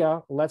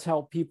idea, let's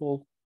help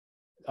people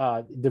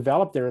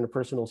develop their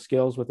interpersonal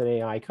skills with an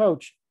AI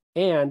coach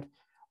and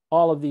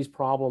all of these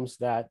problems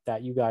that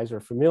you guys are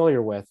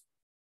familiar with.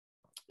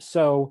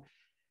 So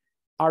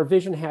our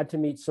vision had to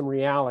meet some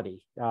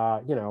reality.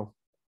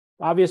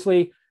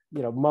 Obviously,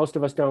 most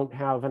of us don't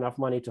have enough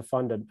money to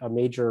fund a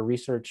major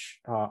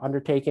research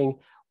undertaking.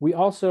 We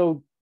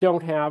also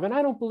don't have, and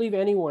I don't believe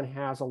anyone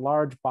has, a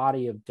large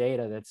body of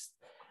data that's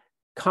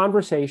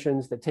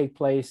conversations that take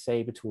place,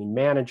 say, between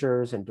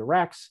managers and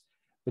directs,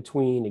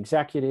 between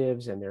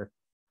executives and their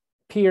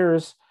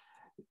peers,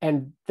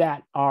 and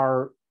that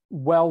are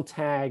well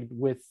tagged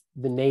with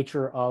the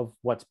nature of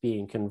what's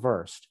being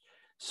conversed.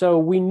 So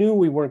we knew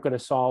we weren't going to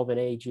solve an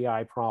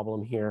AGI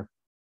problem here,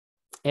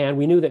 and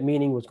we knew that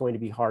meaning was going to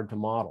be hard to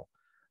model.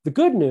 The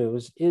good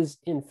news is,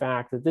 in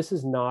fact, that this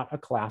is not a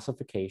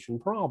classification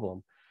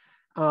problem.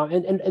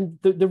 And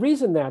the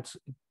reason that's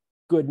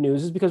good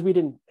news is because we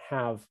didn't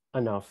have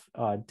enough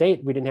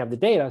data. We didn't have the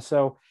data.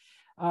 So,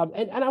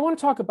 and I want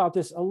to talk about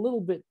this a little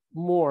bit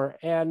more.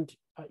 And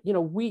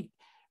we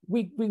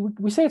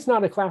say it's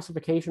not a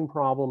classification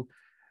problem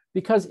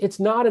because it's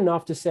not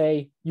enough to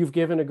say you've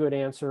given a good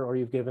answer or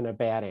you've given a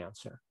bad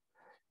answer.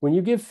 When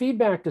you give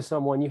feedback to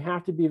someone, you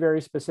have to be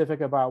very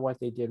specific about what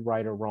they did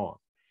right or wrong.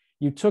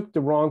 You took the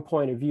wrong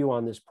point of view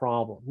on this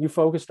problem. You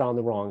focused on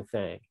the wrong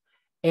thing,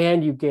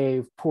 and you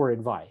gave poor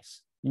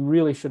advice. You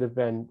really should have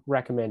been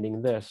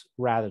recommending this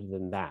rather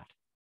than that.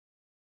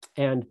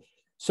 And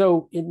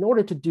so in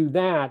order to do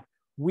that,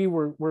 we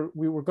were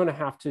going to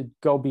have to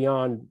go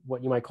beyond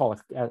what you might call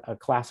a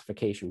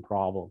classification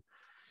problem.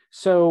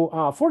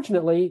 So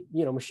fortunately,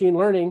 machine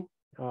learning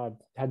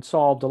had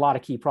solved a lot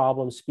of key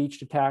problems: speech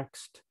to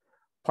text,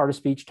 part of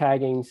speech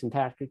tagging,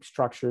 syntactic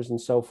structures, and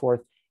so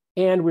forth.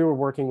 And we were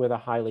working with a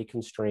highly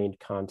constrained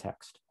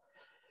context.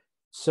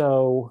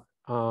 So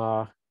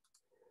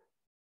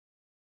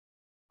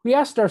we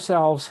asked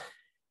ourselves,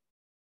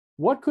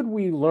 what could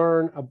we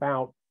learn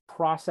about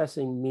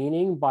processing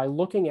meaning by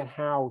looking at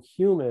how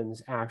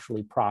humans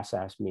actually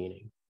process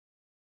meaning?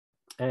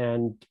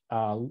 And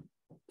I'm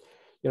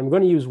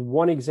going to use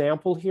one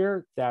example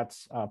here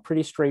that's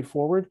pretty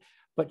straightforward.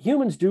 But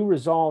humans do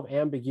resolve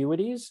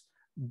ambiguities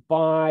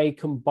by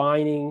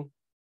combining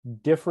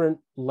different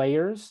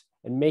layers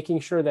and making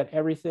sure that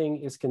everything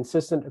is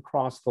consistent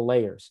across the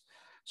layers.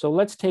 So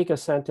let's take a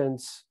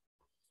sentence: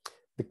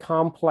 the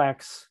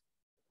complex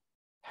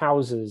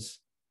houses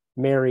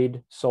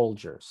married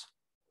soldiers.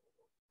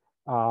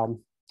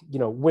 You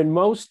know, when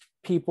most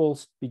people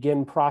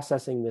begin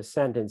processing this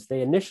sentence,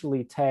 they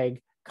initially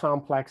tag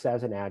complex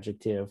as an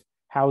adjective,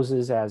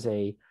 houses as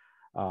a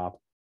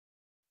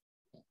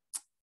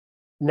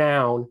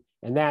noun,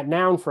 and that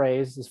noun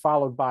phrase is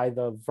followed by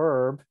the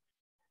verb,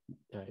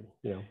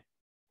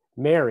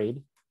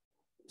 married.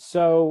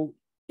 So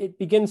it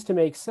begins to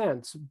make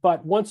sense.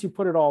 But once you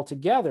put it all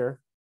together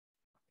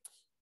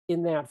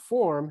in that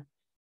form,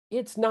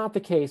 it's not the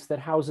case that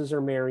houses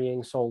are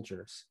marrying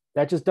soldiers.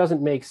 That just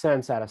doesn't make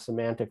sense at a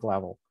semantic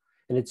level.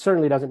 And it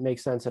certainly doesn't make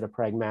sense at a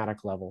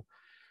pragmatic level.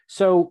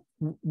 So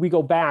we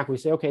go back, we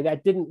say, okay,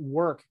 that didn't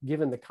work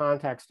given the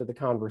context of the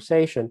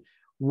conversation.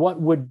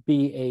 What would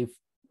be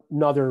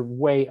another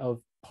way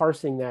of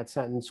parsing that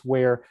sentence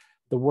where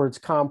the words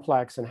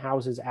complex and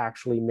houses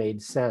actually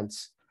made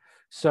sense?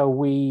 So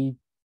we,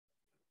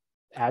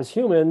 as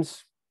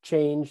humans,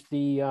 change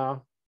the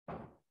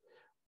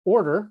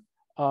order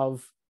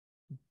of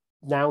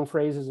noun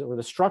phrases, or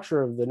the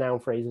structure of the noun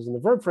phrases and the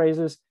verb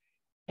phrases,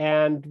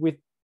 and we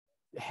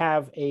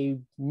have a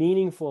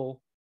meaningful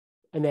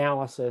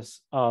analysis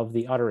of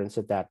the utterance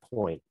at that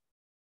point.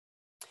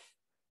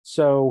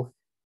 So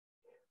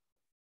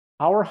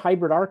our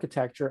hybrid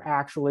architecture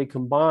actually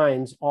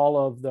combines all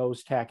of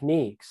those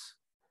techniques.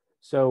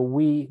 So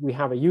we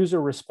have a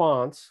user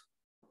response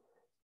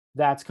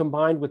that's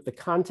combined with the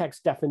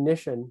context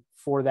definition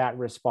for that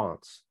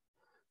response.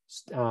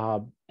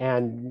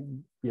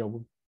 And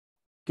we'll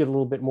get a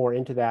little bit more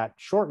into that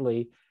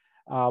shortly.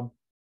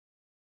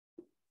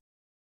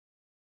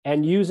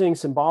 And using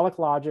symbolic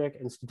logic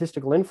and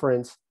statistical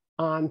inference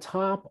on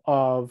top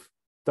of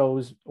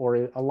those,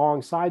 or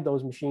alongside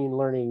those machine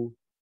learning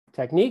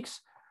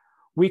techniques,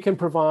 we can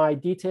provide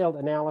detailed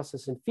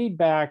analysis and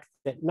feedback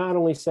that not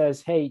only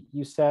says, hey,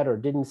 you said or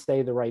didn't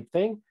say the right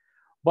thing,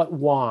 but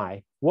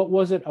why? What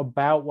was it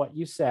about what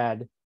you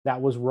said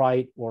that was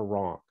right or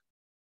wrong?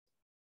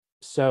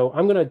 So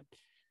I'm going to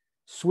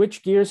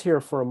switch gears here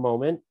for a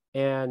moment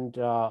and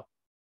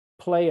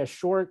play a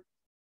short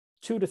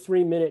 2 to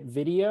 3 minute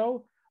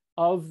video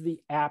of the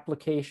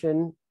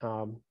application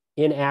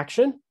in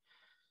action.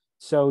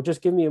 So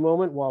just give me a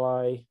moment while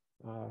I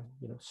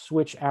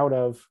switch out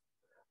of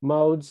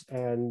modes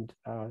and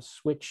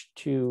switch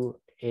to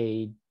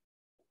a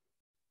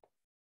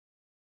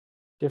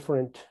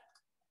different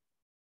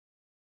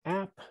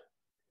app.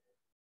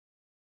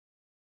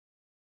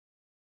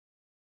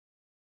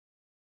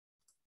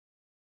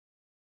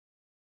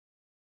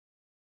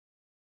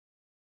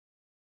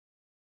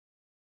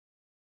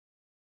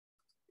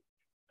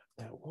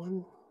 That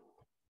one.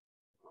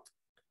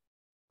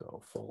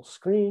 Go full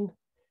screen.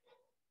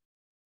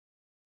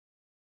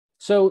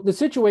 So the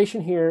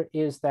situation here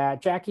is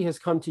that Jackie has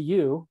come to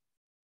you,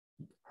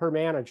 her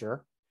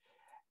manager,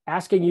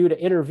 asking you to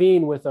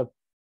intervene with a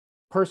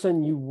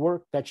person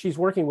that she's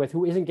working with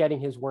who isn't getting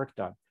his work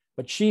done,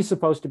 but she's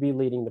supposed to be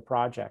leading the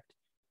project.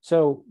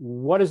 So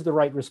what is the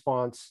right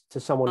response to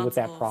someone with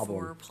that problem?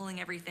 For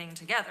pulling everything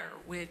together,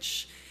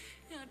 which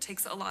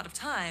takes a lot of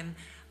time,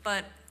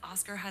 but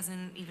Oscar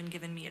hasn't even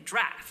given me a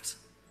draft.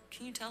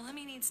 Can you tell him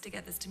he needs to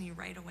get this to me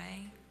right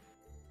away?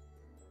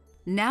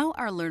 Now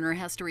our learner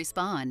has to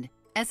respond,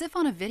 as if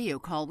on a video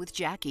call with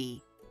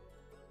Jackie.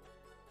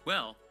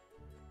 Well,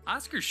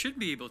 Oscar should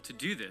be able to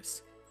do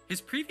this. His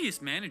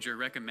previous manager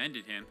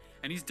recommended him,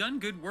 and he's done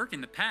good work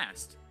in the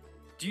past.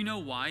 Do you know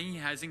why he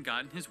hasn't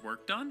gotten his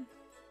work done?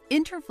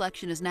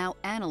 Interflexion is now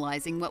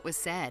analyzing what was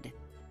said.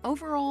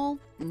 Overall,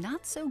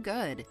 not so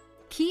good.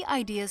 Key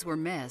ideas were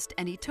missed,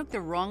 and he took the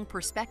wrong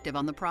perspective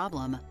on the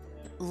problem.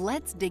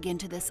 Let's dig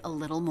into this a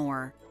little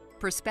more.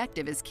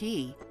 Perspective is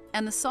key,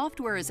 and the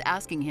software is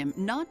asking him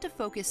not to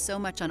focus so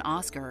much on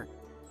Oscar,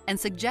 and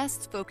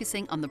suggests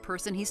focusing on the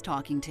person he's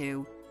talking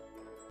to.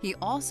 He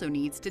also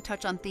needs to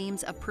touch on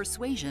themes of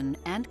persuasion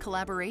and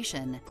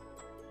collaboration.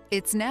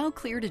 It's now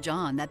clear to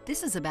John that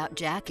this is about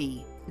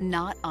Jackie,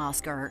 not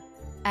Oscar.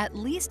 At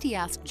least he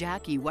asked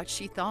Jackie what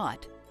she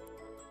thought.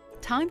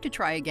 Time to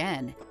try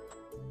again.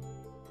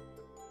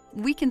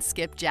 We can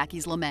skip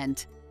Jackie's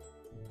lament.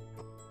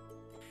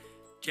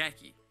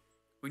 Jackie,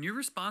 when you're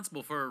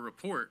responsible for a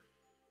report,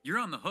 you're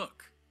on the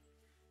hook.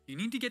 You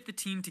need to get the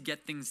team to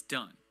get things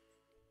done.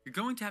 You're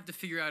going to have to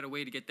figure out a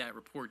way to get that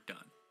report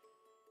done.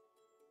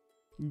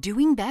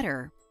 Doing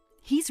better.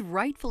 He's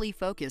rightfully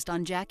focused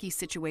on Jackie's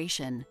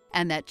situation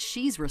and that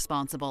she's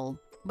responsible,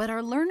 but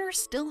our learner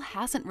still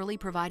hasn't really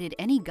provided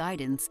any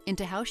guidance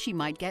into how she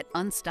might get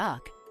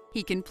unstuck.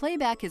 He can play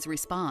back his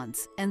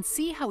response and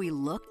see how he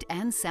looked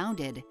and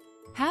sounded.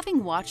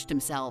 Having watched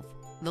himself,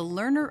 the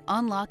learner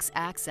unlocks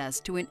access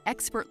to an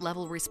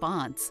expert-level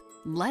response.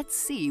 Let's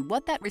see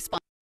what that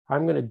response...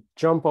 I'm going to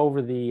jump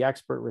over the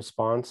expert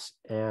response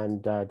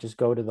and just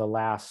go to the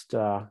last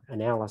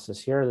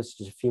analysis here. This is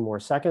just a few more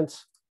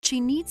seconds. She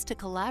needs to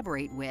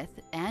collaborate with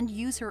and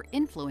use her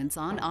influence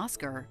on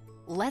Oscar.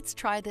 Let's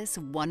try this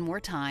one more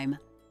time.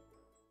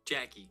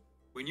 Jackie,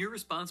 when you're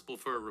responsible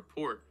for a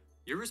report,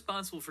 you're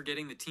responsible for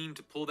getting the team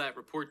to pull that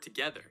report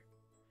together.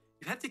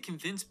 You have to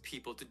convince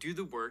people to do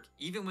the work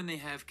even when they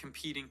have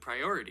competing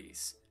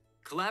priorities.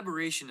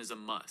 Collaboration is a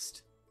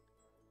must.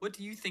 What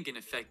do you think an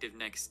effective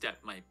next step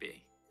might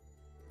be?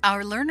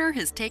 Our learner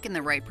has taken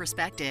the right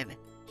perspective.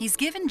 He's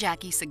given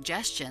Jackie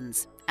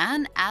suggestions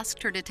and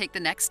asked her to take the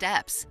next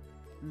steps.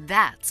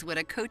 That's what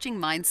a coaching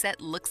mindset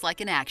looks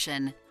like in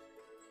action.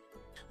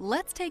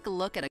 Let's take a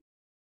look at a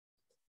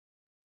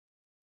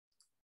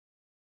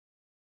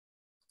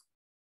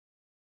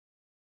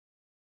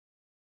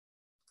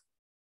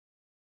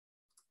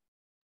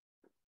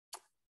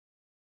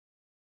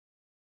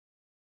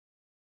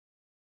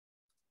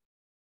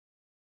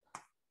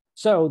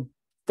So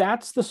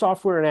that's the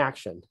software in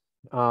action.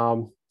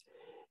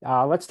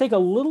 Let's take a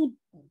look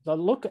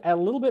at a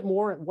little bit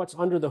more at what's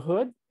under the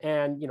hood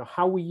and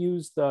how we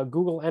use the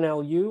Google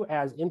NLU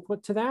as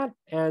input to that,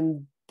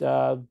 and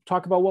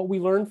talk about what we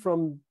learned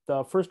from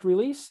the first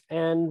release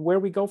and where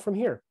we go from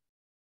here.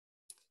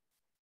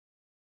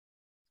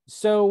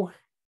 So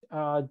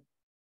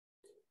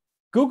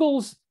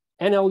Google's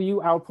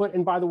NLU output,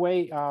 and by the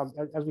way,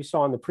 as we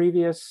saw in the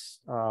previous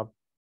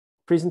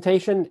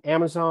presentation,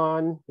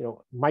 Amazon,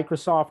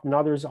 Microsoft, and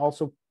others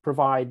also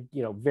provide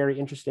very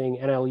interesting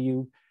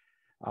NLU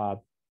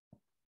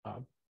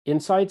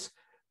insights,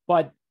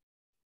 but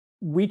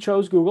we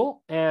chose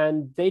Google,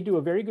 and they do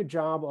a very good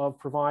job of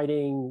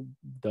providing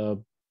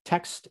the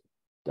text,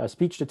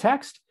 speech to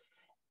text,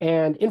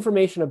 and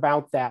information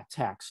about that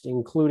text,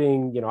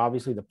 including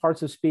obviously the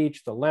parts of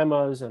speech, the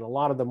lemmas, and a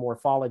lot of the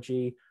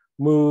morphology,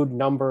 mood,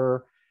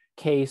 number,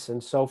 case,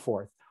 and so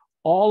forth.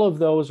 All of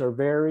those are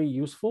very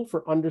useful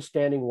for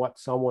understanding what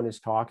someone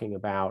is talking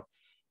about.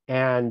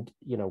 And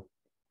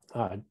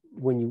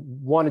when you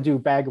want to do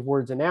bag of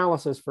words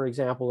analysis, for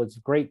example, it's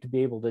great to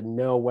be able to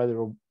know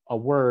whether a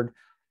word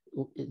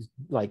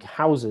like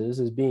houses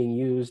is being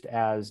used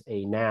as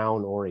a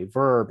noun or a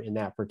verb in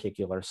that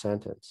particular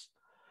sentence.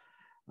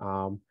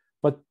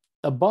 But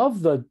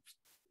above the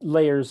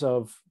layers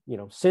of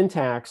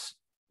syntax,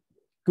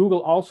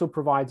 Google also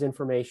provides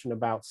information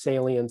about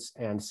salience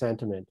and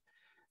sentiment.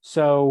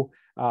 So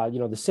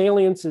the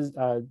salience is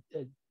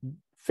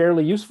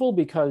fairly useful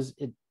because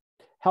it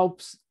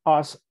helps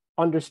us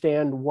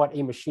understand what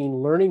a machine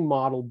learning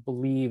model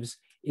believes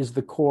is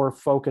the core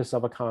focus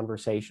of a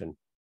conversation.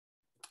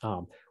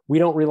 We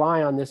don't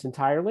rely on this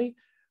entirely,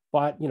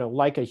 but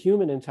like a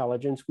human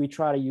intelligence, we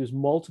try to use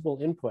multiple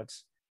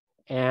inputs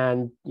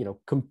and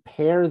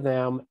compare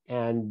them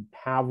and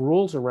have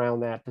rules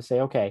around that to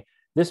say, okay,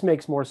 this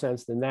makes more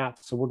sense than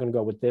that, so we're going to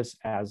go with this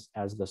as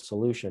the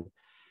solution.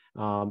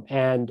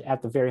 And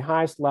at the very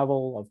highest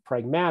level of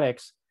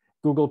pragmatics,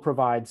 Google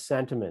provides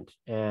sentiment,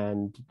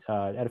 and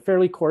at a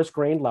fairly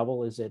coarse-grained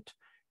level, is it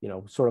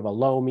sort of a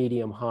low,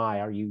 medium, high?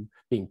 Are you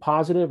being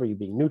positive? Are you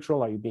being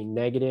neutral? Are you being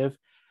negative?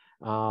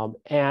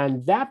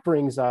 And that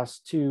brings us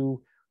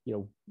to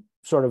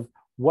sort of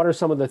what are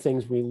some of the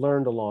things we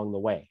learned along the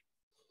way.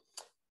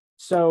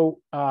 So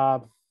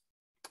on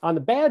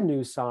the bad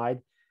news side,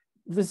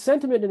 the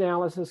sentiment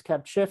analysis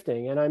kept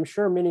shifting, and I'm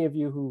sure many of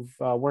you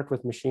who've worked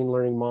with machine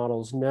learning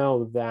models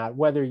know that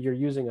whether you're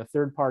using a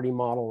third-party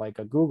model like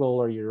a Google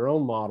or your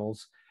own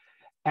models,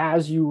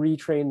 as you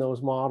retrain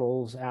those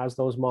models, as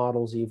those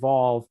models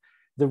evolve,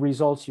 the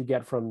results you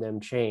get from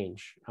them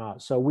change.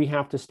 So we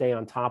have to stay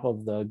on top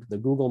of the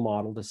Google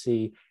model to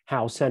see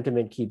how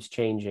sentiment keeps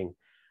changing.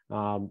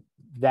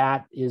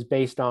 That is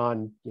based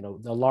on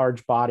the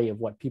large body of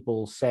what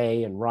people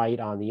say and write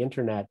on the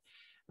internet.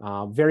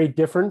 Very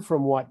different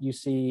from what you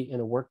see in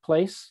a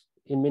workplace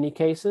in many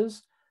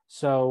cases.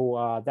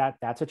 So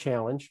that's a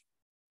challenge.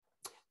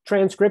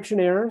 Transcription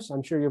errors,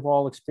 I'm sure you've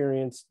all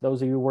experienced,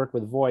 those of you who work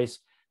with voice,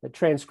 that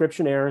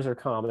transcription errors are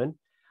common.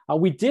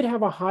 We did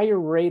have a higher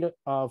rate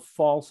of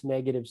false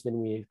negatives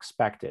than we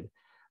expected.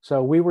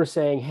 So we were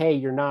saying, hey,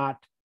 you're not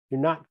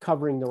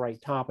covering the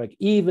right topic,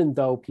 even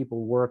though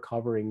people were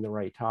covering the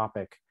right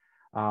topic.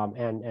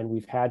 And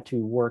we've had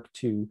to work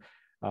to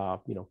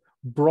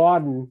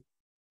broaden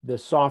the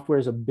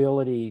software's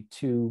ability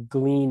to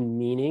glean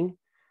meaning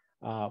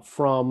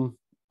from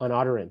an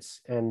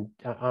utterance. And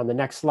on the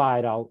next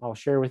slide, I'll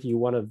share with you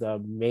one of the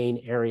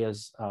main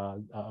areas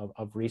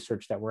of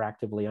research that we're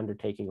actively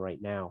undertaking right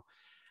now.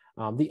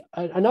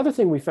 Another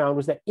thing we found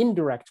was that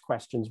indirect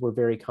questions were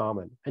very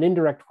common. An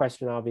indirect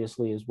question,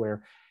 obviously, is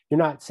where you're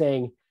not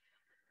saying,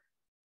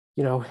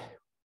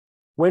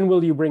 when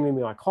will you bring me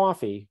my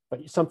coffee?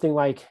 But something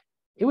like,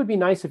 it would be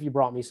nice if you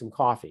brought me some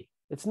coffee.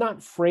 It's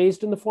not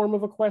phrased in the form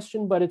of a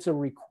question, but it's a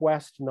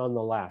request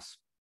nonetheless.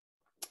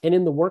 And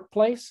in the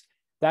workplace,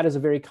 that is a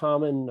very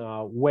common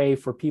way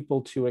for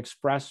people to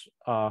express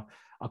a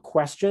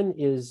question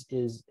is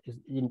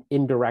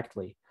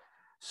indirectly.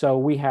 So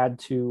we had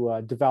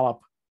to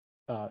develop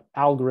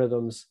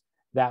algorithms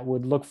that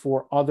would look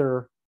for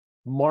other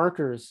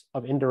markers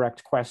of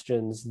indirect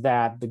questions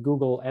that the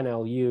Google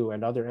NLU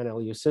and other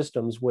NLU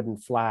systems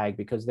wouldn't flag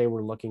because they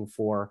were looking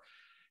for,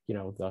 you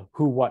know, the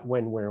who, what,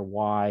 when, where,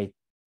 why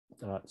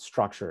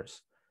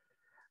structures.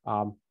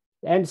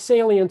 And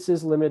salience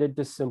is limited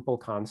to simple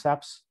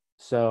concepts.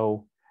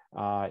 So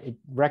it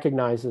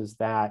recognizes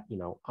that, you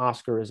know,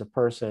 Oscar is a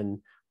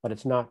person, but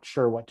it's not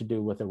sure what to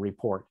do with a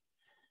report.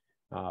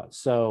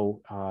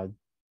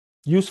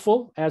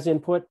 Useful as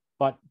input,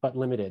 but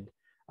limited.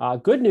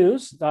 Good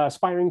news,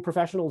 aspiring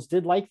professionals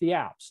did like the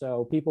app.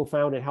 So people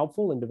found it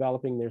helpful in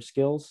developing their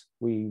skills.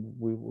 We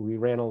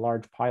ran a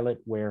large pilot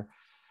where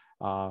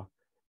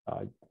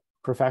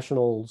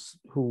professionals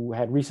who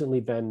had recently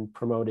been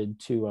promoted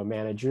to a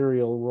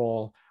managerial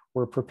role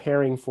were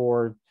preparing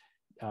for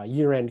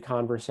year-end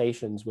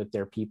conversations with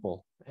their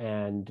people.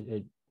 And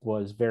it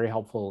was very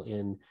helpful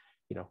in,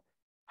 you know,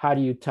 how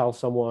do you tell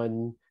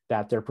someone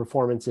that their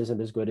performance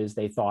isn't as good as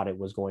they thought it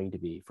was going to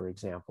be, for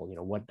example? You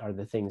know, what are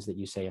the things that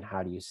you say and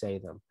how do you say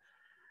them?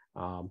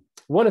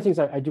 One of the things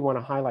I do want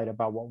to highlight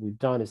about what we've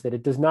done is that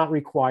it does not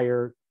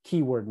require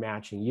keyword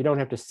matching. You don't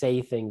have to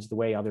say things the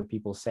way other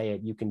people say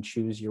it. You can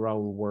choose your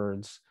own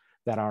words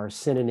that are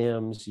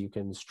synonyms. You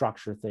can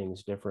structure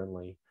things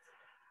differently.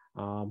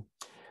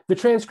 The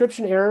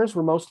transcription errors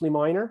were mostly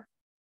minor,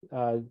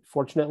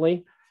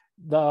 fortunately.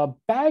 The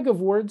bag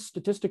of words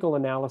statistical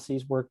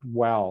analyses worked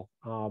well,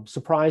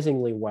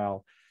 surprisingly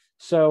well.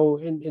 So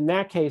in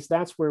that case,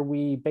 that's where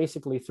we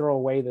basically throw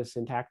away the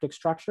syntactic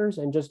structures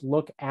and just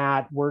look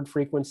at word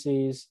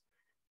frequencies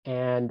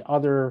and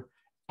other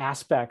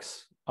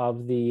aspects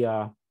of the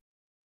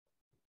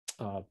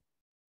how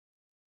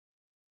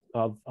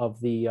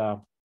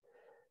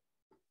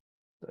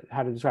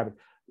to describe it.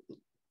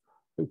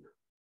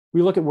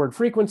 We look at word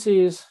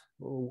frequencies,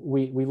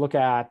 we look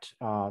at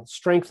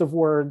strength of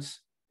words,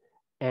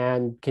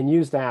 and can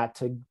use that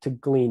to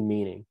glean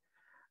meaning.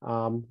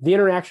 The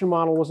interaction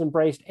model was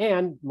embraced,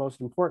 and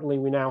most importantly,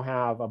 we now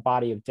have a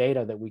body of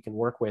data that we can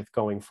work with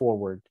going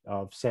forward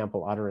of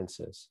sample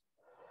utterances.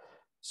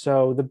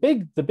 So the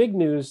big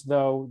news,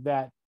 though,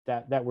 that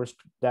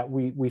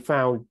we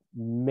found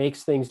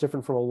makes things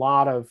different from a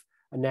lot of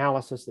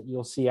analysis that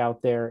you'll see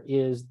out there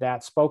is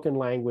that spoken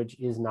language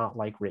is not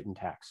like written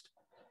text.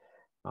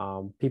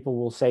 People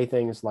will say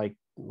things like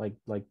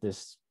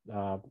this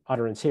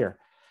utterance here.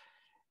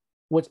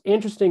 What's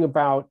interesting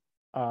about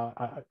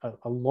a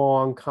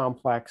long,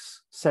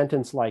 complex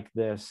sentence like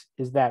this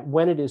is that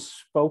when it is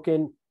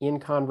spoken in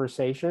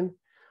conversation,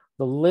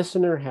 the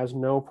listener has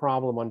no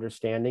problem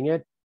understanding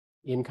it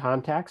in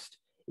context.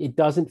 It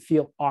doesn't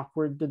feel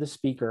awkward to the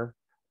speaker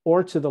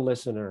or to the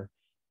listener.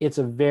 It's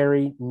a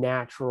very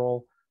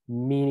natural,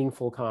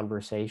 meaningful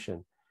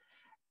conversation.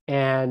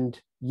 And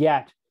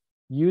yet,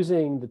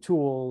 using the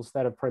tools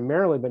that have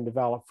primarily been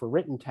developed for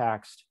written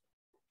text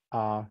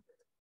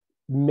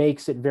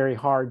makes it very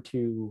hard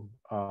to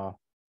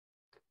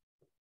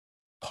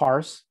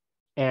parse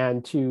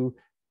and to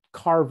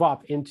carve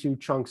up into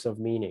chunks of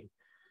meaning.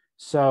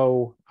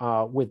 So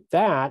with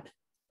that,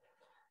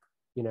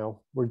 you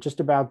know, we're just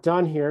about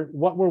done here.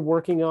 What we're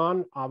working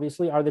on,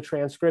 obviously, are the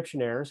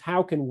transcription errors.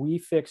 How can we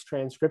fix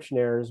transcription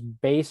errors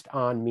based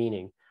on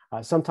meaning?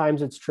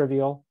 Sometimes it's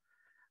trivial.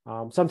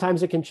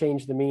 Sometimes it can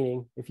change the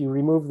meaning. If you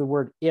remove the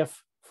word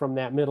if from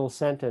that middle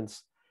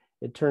sentence,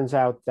 it turns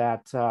out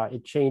that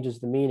it changes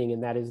the meaning,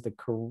 and that is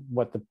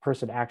what the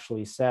person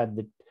actually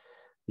said.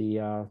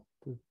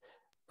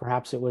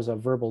 Perhaps it was a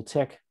verbal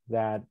tick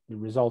that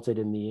resulted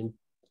in the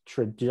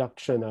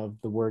introduction of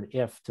the word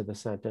if to the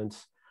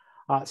sentence.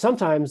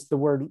 Sometimes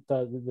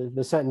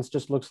the sentence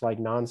just looks like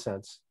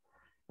nonsense.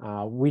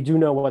 We do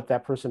know what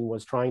that person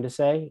was trying to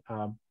say,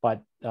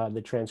 but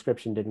the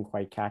transcription didn't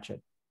quite catch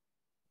it.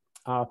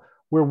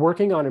 We're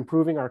working on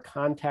improving our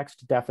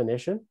context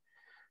definition.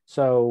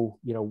 So,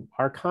 you know,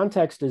 our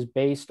context is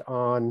based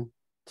on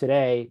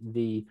today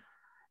the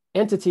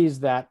entities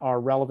that are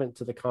relevant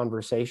to the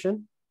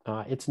conversation.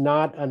 It's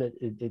not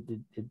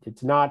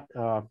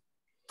a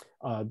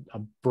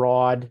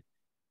broad,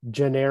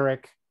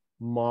 generic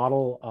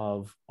model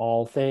of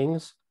all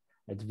things.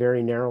 It's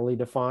very narrowly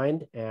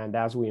defined, and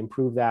as we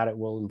improve that, it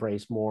will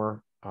embrace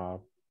more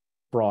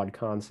broad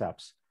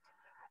concepts.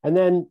 And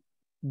then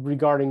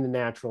regarding the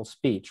natural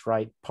speech,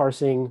 right?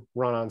 Parsing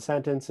run-on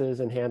sentences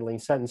and handling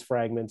sentence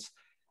fragments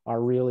are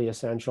really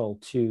essential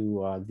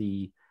to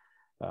the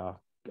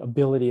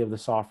ability of the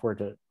software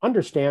to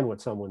understand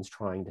what someone's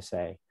trying to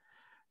say.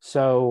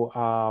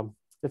 So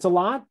it's a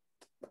lot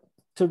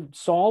to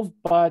solve,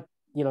 but,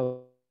 you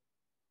know,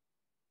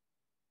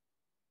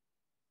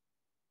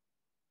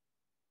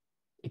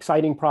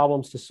 exciting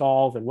problems to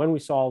solve. And when we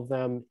solve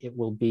them, it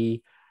will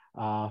be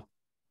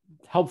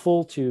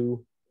helpful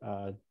to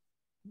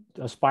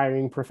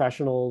aspiring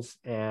professionals,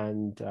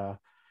 and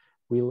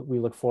we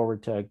look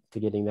forward to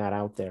getting that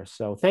out there.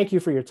 So thank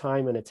you for your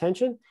time and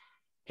attention,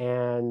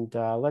 and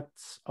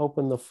let's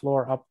open the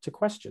floor up to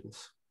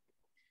questions.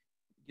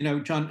 You know,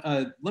 John,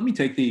 let me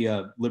take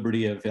the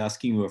liberty of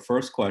asking you a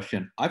first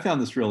question. I found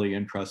this really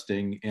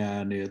interesting,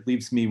 and it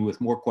leaves me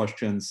with more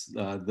questions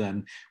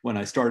than when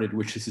I started,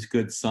 which is a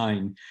good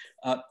sign.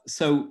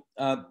 So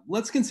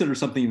let's consider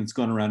something that's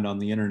going around on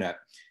the internet.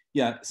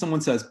 Yeah,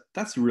 someone says,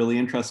 that's a really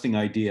interesting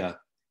idea.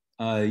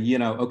 You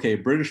know, okay,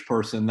 British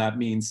person, that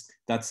means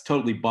that's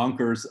totally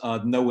bonkers.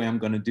 No way I'm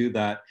going to do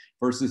that.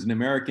 Versus an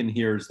American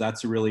hears,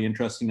 that's a really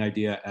interesting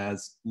idea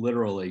as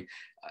literally.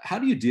 How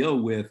do you deal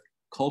with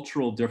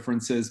cultural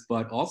differences,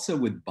 but also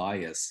with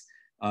bias?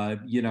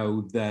 You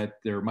know, that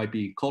there might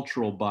be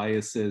cultural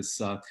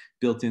biases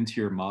built into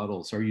your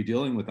models. Are you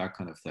dealing with that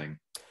kind of thing?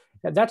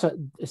 That's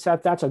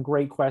a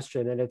great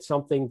question, and it's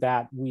something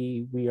that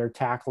we are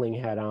tackling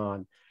head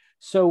on.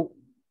 So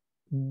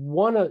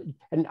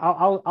and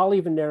I'll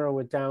even narrow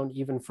it down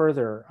even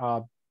further.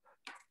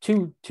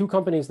 Two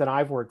companies that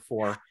I've worked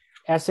for,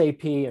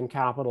 SAP and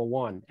Capital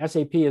One.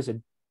 SAP is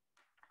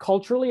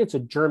culturally, it's a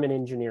German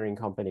engineering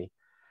company.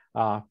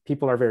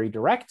 People are very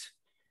direct,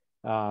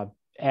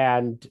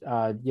 and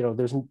you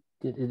know,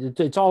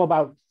 it's all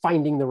about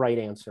finding the right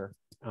answer.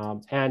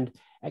 And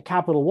at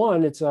Capital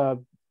One, it's a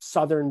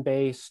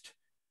Southern-based,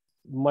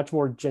 much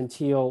more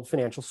genteel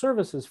financial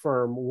services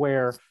firm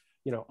where,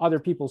 you know, other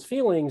people's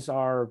feelings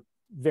are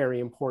very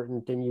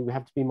important, and you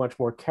have to be much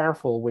more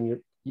careful when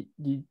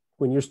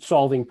you're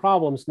solving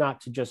problems,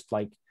 not to just,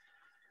 like,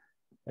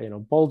 you know,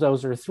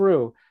 bulldozer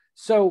through.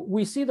 So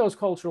we see those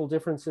cultural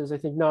differences, I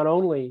think, not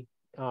only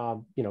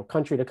you know,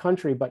 country to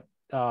country, but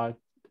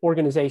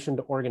organization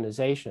to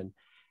organization.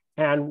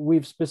 And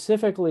we've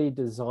specifically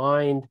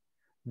designed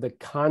the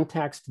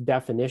context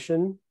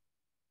definition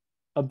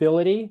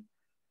ability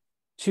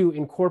to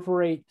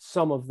incorporate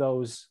some of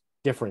those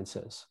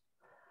differences.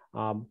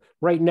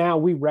 Right now,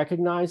 we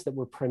recognize that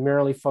we're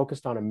primarily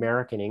focused on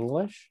American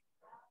English,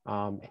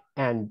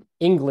 and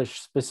English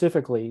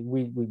specifically.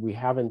 We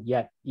haven't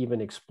yet even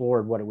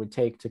explored what it would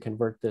take to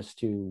convert this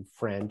to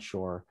French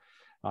or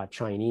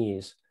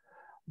Chinese.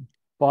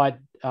 But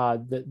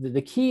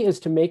the key is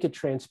to make it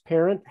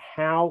transparent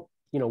how,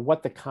 you know,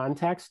 what the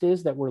context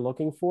is that we're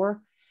looking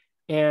for.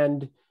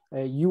 And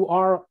you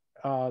are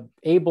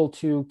able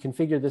to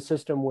configure the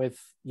system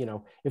with, you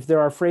know, if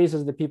there are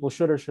phrases that people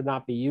should or should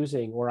not be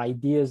using, or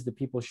ideas that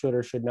people should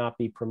or should not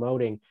be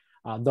promoting,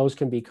 those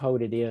can be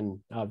coded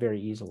in very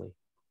easily.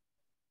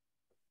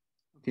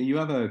 Okay, you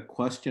have a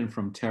question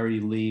from Terry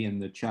Lee in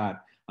the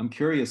chat. I'm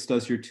curious,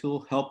 does your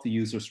tool help the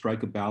user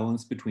strike a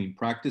balance between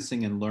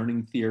practicing and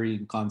learning theory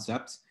and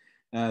concepts,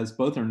 as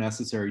both are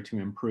necessary to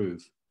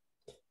improve?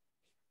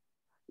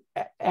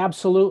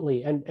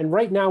 Absolutely. And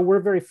right now we're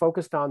very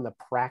focused on the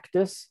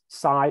practice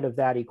side of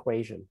that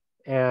equation.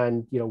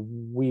 And, you know,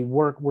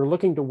 we're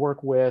looking to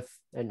work with,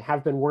 and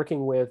have been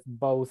working with,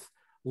 both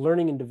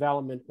learning and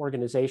development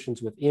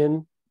organizations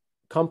within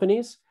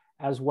companies,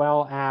 as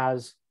well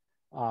as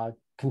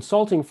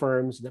consulting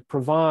firms that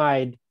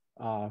provide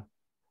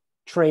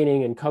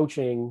training and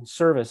coaching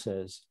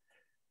services,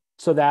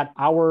 so that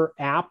our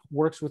app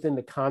works within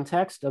the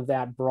context of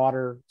that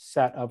broader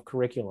set of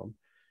curriculum.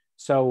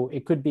 So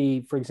it could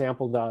be, for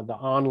example, the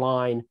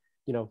online,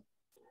 you know,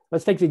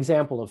 let's take the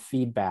example of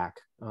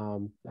feedback.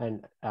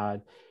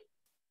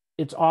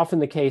 It's often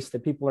the case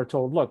that people are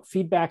told, look,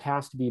 feedback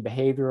has to be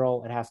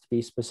behavioral, it has to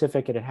be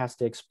specific, and it has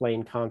to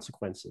explain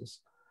consequences,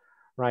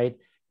 right?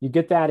 You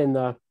get that in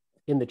the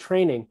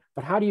training,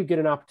 but how do you get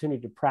an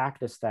opportunity to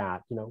practice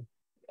that, you know?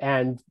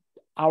 And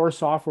our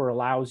software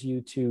allows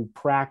you to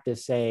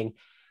practice saying,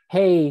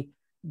 hey,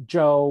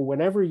 Joe,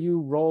 whenever you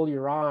roll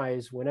your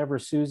eyes, whenever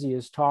Susie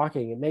is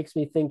talking, it makes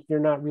me think you're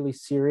not really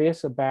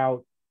serious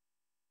about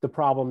the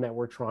problem that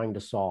we're trying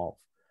to solve.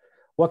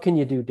 What can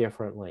you do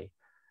differently,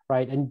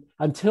 right? And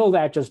until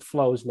that just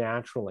flows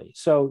naturally.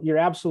 So you're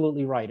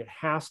absolutely right. It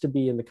has to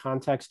be in the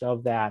context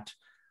of that,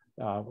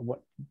 what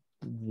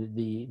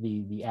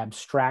the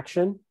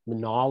abstraction, the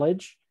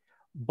knowledge,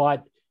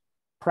 but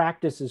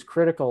practice is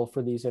critical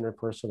for these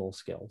interpersonal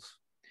skills.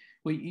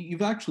 Well,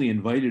 you've actually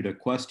invited a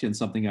question,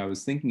 something I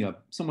was thinking of.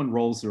 Someone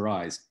rolls their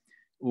eyes,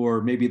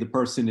 or maybe the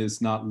person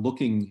is not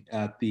looking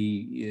at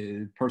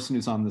the person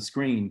who's on the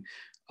screen.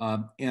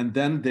 And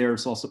then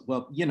there's also,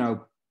 well, you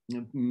know,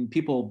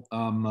 people,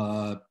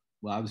 well,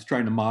 I was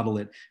trying to model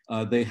it.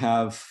 They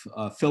have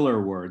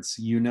filler words,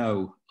 you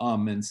know,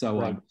 and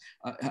so right.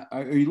 on.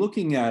 Are you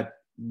looking at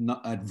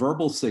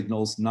verbal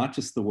signals, not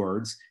just the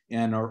words,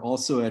 and are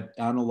also at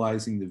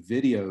analyzing the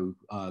video,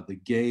 the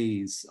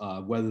gaze,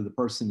 whether the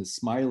person is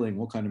smiling,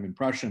 what kind of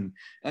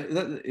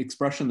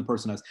expression the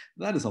person has?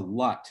 That is a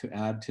lot to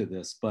add to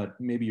this, but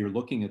maybe you're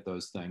looking at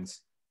those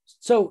things.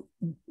 So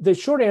the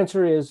short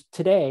answer is,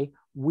 today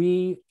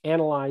we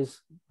analyze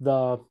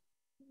what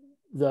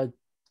the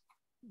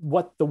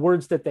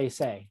words that they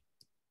say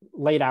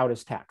laid out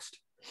as text.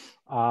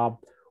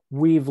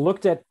 We've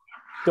looked at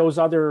those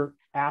other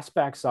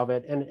aspects of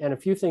it, and a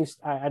few things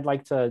I'd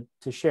like to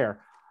share.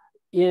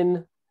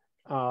 We've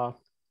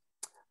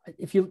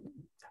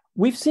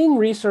seen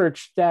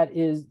research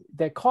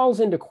that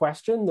calls into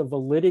question the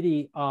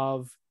validity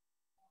of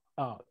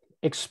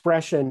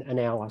expression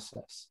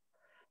analysis.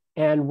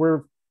 And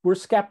we're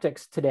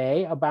skeptics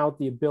today about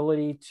the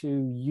ability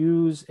to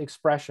use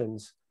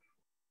expressions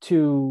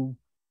to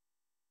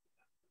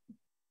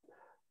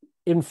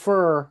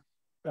infer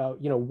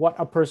what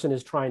a person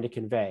is trying to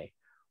convey.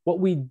 What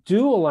we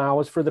do allow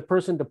is for the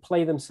person to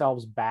play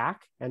themselves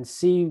back and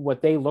see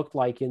what they looked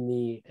like in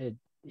the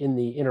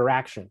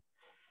interaction.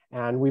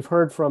 And we've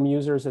heard from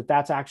users that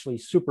that's actually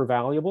super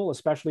valuable,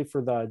 especially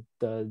for the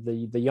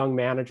young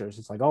managers.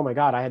 It's like, oh my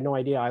God, I had no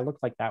idea I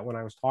looked like that when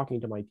I was talking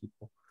to my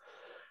people.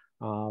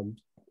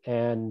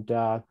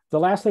 The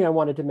last thing I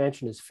wanted to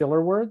mention is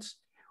filler words.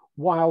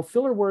 While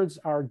filler words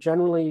are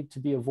generally to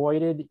be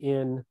avoided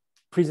in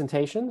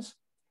presentations,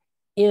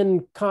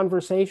 in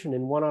conversation,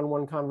 in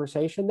one-on-one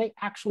conversation, they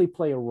actually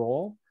play a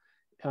role,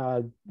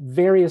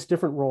 various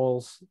different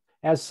roles.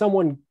 As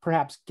someone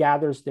perhaps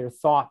gathers their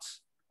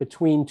thoughts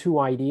between two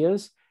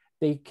ideas,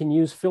 they can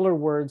use filler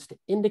words to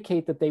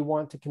indicate that they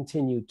want to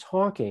continue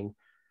talking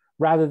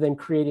rather than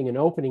creating an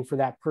opening for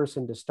that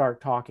person to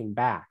start talking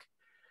back.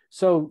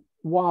 So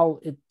while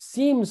it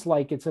seems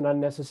like it's an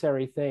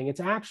unnecessary thing, it's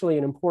actually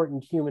an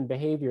important human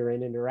behavior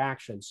and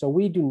interaction. So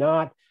we do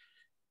not,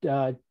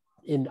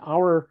 in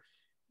our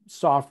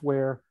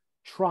software,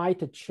 try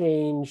to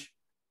change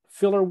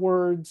filler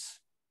words.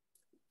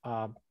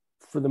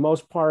 For the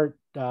most part,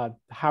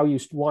 how you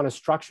want to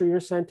structure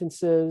your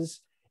sentences.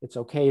 It's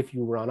okay if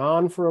you run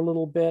on for a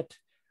little bit.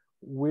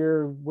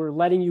 We're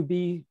letting you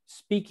be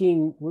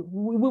speaking.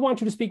 We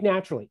want you to speak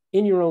naturally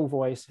in your own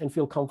voice and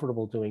feel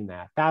comfortable doing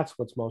that. That's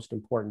what's most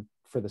important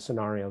for the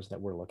scenarios that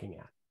we're looking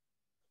at.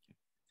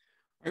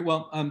 All right,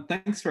 well,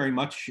 thanks very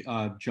much,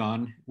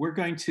 John. We're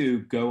going to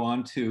go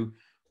on to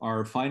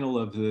our final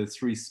of the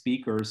three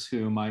speakers,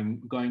 whom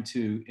I'm going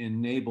to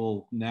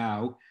enable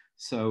now.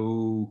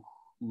 So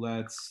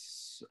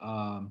let's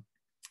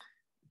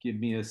give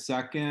me a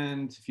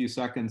few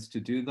seconds to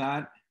do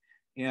that.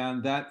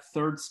 And that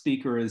third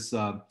speaker is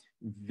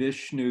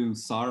Vishnu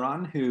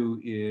Saran,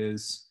 who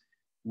is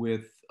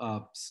with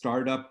a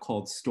startup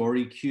called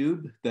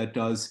StoryQube that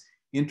does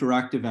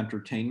interactive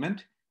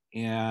entertainment.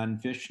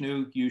 And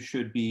Vishnu, you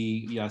should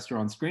be, yes, you're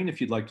on screen.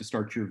 If you'd like to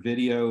start your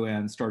video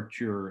and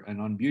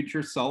unmute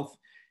yourself,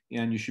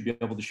 and you should be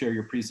able to share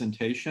your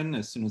presentation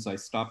as soon as I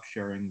stop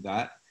sharing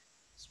that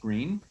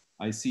screen.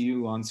 I see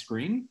you on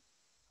screen.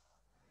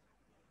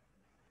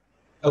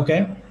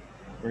 Okay.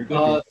 Very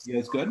good. You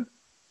guys good?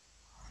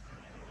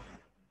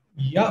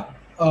 Yeah.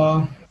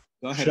 Go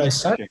ahead. Should I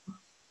start?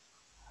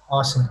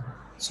 Awesome.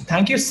 So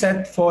thank you,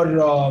 Seth, for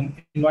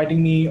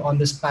inviting me on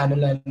this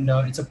panel, and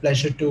it's a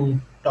pleasure to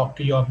talk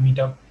to your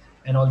meetup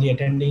and all the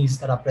attendees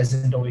that are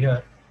present over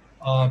here.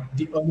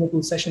 The earlier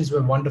two sessions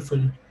were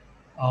wonderful.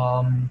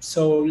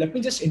 So let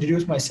me just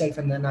introduce myself,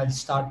 and then I'll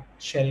start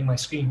sharing my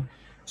screen.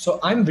 So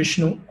I'm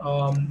Vishnu.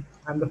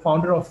 I'm the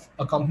founder of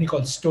a company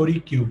called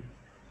StoryQube.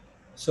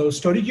 So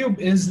StoryQube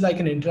is like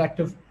an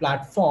interactive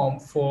platform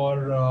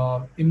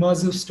for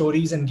immersive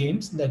stories and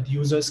games that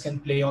users can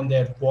play on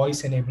their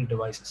voice-enabled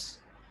devices.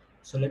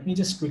 So let me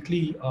just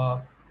quickly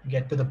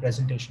get to the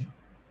presentation.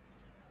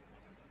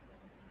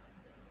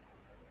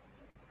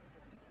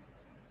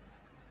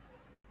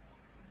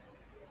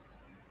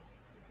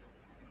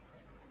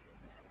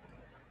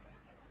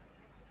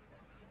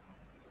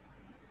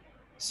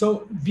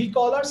 So we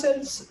call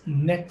ourselves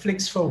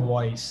Netflix for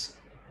voice.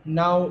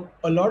 Now,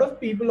 a lot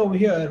of people over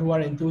here who are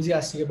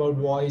enthusiastic about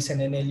voice and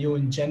NLU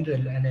in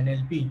general and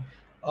NLP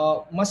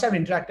must have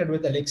interacted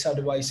with Alexa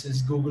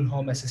devices, Google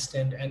Home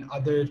Assistant, and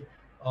other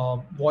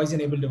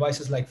voice-enabled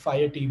devices like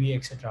Fire TV,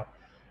 etc.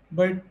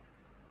 But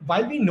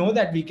while we know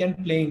that we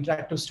can play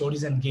interactive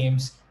stories and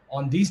games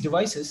on these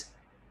devices,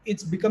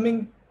 it's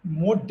becoming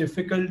more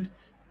difficult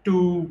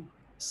to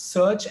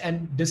search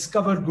and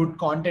discover good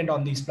content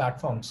on these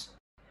platforms,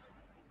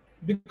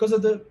 because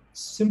of the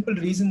simple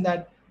reason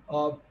that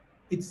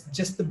it's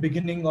just the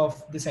beginning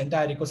of this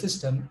entire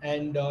ecosystem,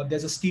 and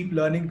there's a steep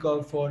learning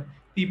curve for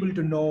people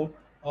to know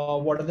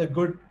what are the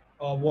good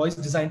voice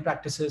design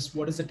practices,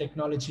 what is the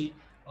technology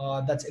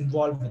that's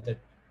involved with it.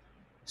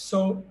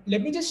 So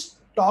let me just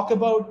talk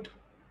about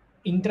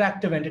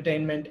interactive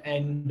entertainment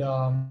and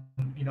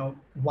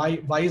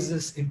why is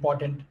this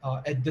important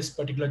at this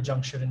particular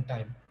juncture in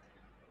time.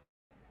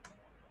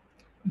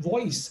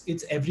 Voice,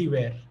 it's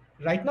everywhere.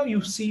 Right now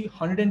you see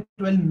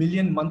 112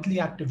 million monthly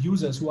active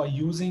users who are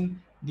using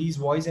these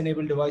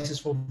voice-enabled devices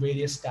for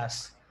various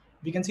tasks.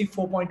 We can see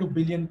 4.2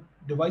 billion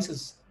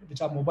devices,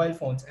 which are mobile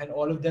phones, and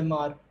all of them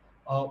are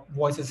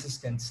voice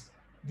assistants.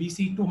 We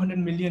see 200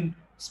 million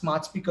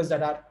smart speakers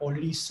that are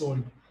already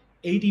sold.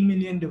 80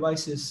 million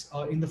devices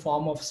in the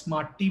form of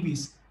smart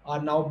TVs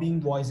are now being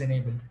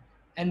voice-enabled.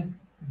 And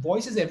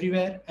voice is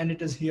everywhere, and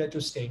it is here to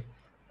stay.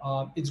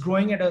 It's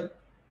growing at a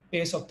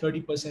pace of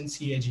 30%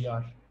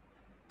 CAGR.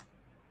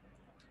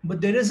 But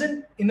there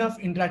isn't enough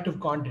interactive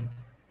content.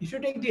 If you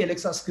take the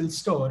Alexa skills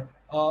store,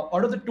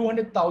 out of the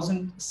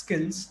 200,000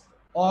 skills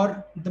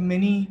or the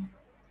many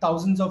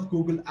thousands of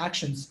Google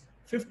actions,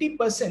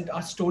 50%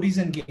 are stories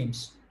and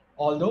games.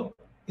 Although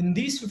in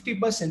these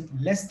 50%,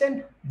 less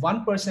than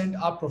 1%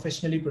 are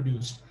professionally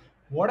produced.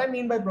 What I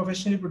mean by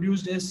professionally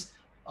produced is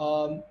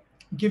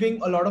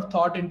giving a lot of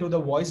thought into the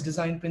voice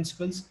design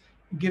principles,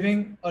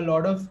 giving a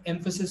lot of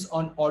emphasis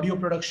on audio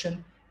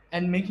production,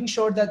 and making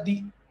sure that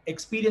the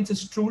experience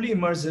is truly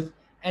immersive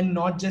and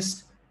not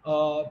just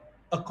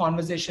a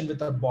conversation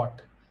with a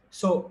bot.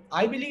 So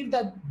I believe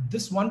that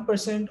this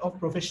 1% of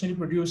professionally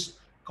produced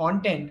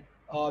content,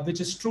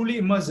 which is truly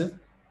immersive,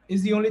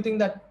 is the only thing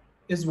that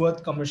is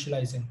worth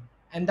commercializing.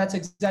 And that's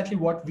exactly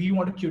what we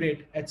want to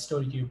curate at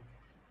StoryQube.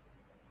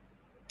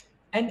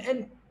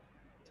 And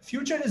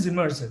future is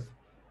immersive.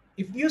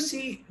 If you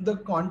see the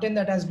content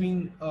that has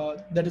been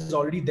that is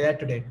already there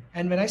today,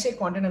 and when I say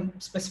content, I'm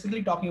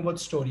specifically talking about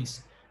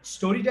stories.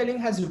 Storytelling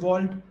has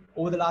evolved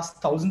over the last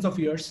thousands of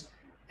years,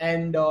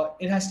 and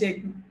it has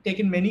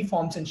taken many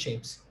forms and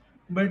shapes.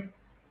 But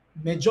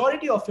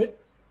majority of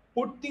it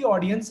put the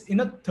audience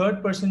in a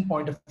third person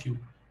point of view.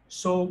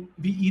 So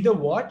we either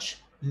watch,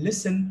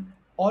 listen,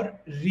 or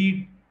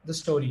read the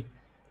story.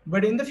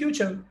 But in the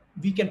future,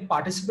 we can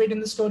participate in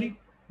the story.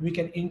 We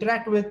can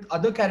interact with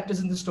other characters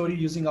in the story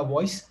using our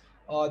voice.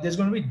 There's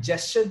going to be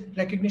gesture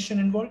recognition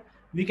involved.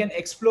 We can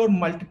explore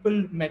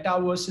multiple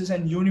metaverses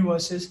and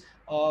universes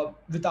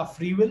with our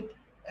free will.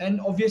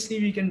 And obviously,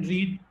 we can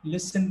read,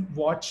 listen,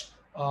 watch,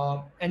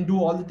 and do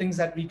all the things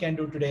that we can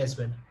do today as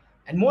well.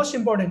 And most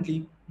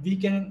importantly, we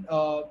can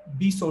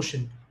be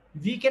social.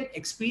 We can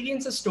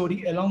experience a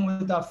story along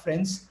with our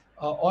friends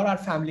or our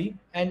family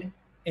and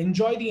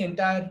enjoy the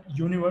entire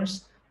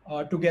universe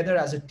together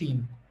as a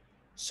team.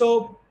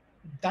 So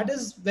that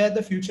is where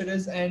the future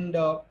is, and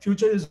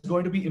future is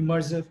going to be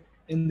immersive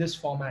in this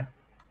format.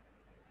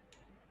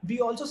 We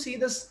also see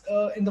this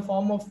in the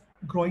form of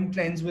growing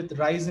trends with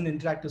rise in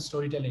interactive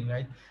storytelling,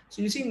 right?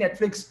 So you see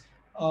Netflix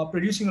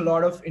producing a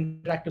lot of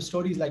interactive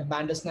stories like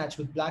Bandersnatch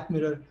with Black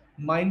Mirror,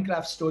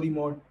 Minecraft story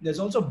mode. There's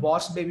also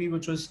Boss Baby,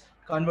 which was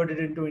converted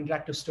into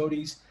interactive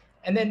stories.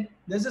 And then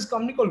there's this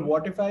company called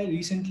Whatify,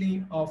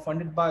 recently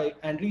funded by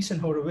Andreessen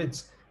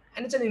Horowitz.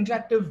 And it's an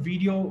interactive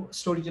video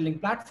storytelling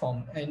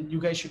platform. And you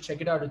guys should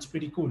check it out. It's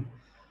pretty cool.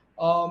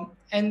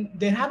 And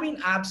there have been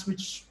apps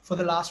which for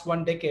the last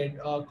 1 decade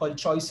called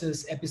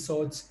Choices,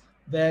 Episodes,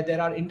 where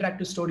there are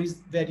interactive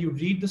stories where you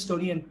read the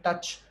story and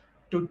touch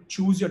to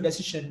choose your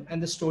decision,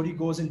 and the story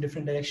goes in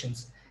different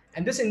directions.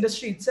 And this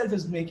industry itself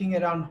is making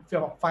around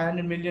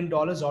 $500 million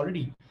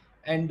already.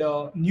 And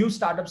new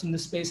startups in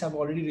this space have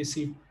already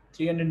received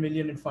 300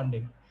 million in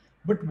funding.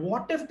 But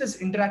what if this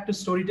interactive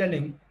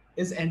storytelling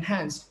is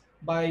enhanced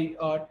by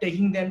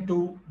taking them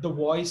to the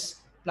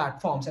voice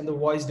platforms and the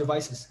voice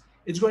devices?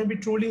 It's going to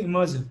be truly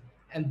immersive.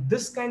 And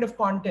this kind of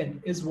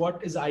content is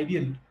what is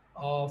ideal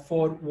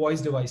for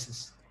voice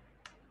devices.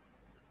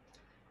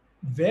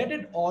 Where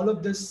did all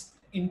of this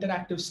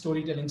interactive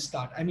storytelling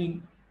start? I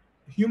mean,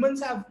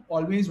 humans have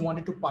always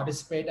wanted to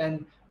participate,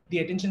 and the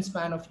attention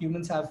span of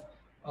humans have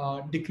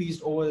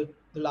decreased over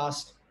the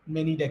last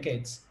many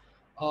decades.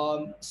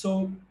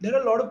 So there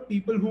are a lot of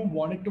people who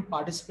wanted to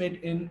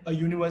participate in a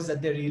universe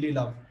that they really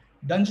love.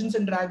 Dungeons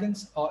and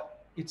Dragons,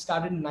 it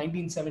started in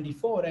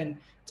 1974, and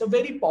it's a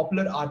very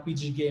popular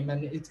RPG game,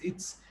 and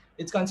it's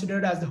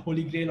considered as the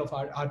holy grail of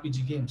our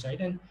RPG games, right?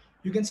 And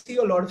you can see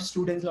a lot of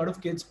students, a lot of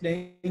kids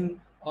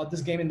playing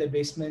this game in their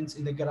basements,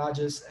 in their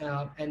garages,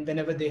 and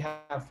whenever they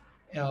have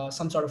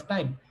some sort of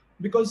time,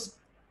 because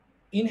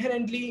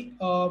inherently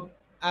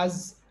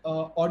as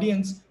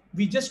audience,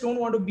 we just don't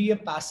want to be a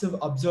passive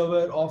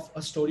observer of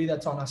a story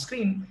that's on our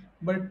screen,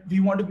 but we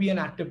want to be an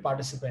active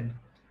participant.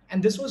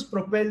 And this was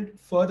propelled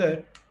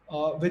further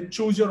with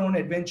choose your own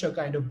adventure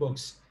kind of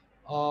books.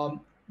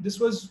 This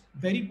was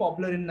very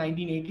popular in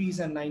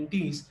 1980s and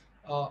 90s.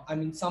 I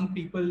mean, some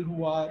people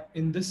who are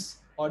in this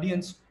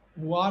audience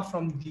who are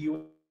from the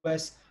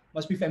US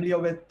must be familiar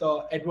with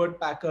Edward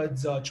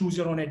Packard's Choose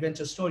Your Own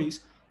Adventure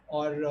stories,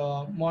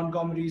 or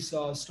Montgomery's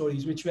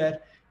stories, which were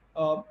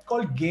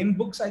called game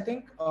books, I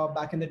think,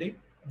 back in the day,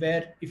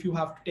 where if you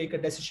have to take a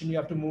decision, you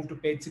have to move to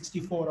page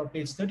 64 or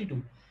page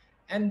 32.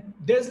 And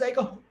there's like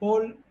a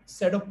whole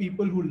set of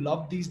people who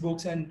love these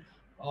books and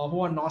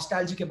who are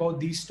nostalgic about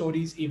these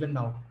stories even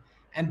now.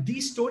 And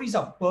these stories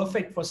are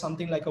perfect for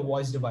something like a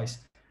voice device,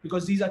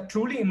 because these are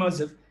truly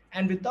immersive,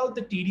 and without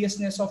the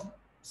tediousness of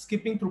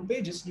skipping through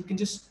pages, you can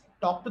just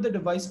talk to the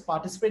device,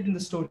 participate in the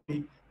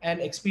story, and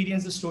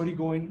experience the story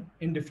going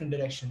in different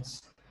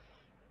directions.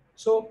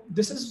 So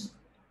this is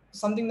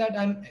something that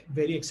I'm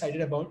very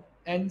excited about.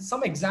 And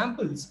some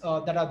examples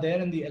that are there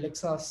in the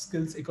Alexa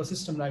skills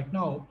ecosystem right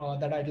now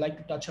that I'd like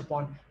to touch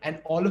upon, and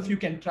all of you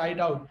can try it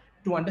out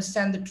to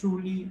understand the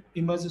truly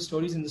immersive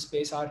stories in the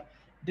space, are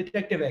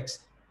Detective X.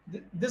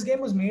 This game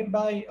was made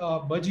by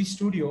Budgie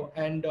Studio,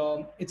 and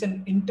it's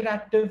an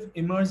interactive,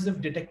 immersive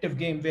detective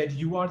game where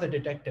you are the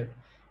detective,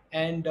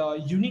 and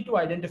you need to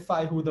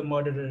identify who the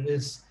murderer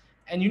is.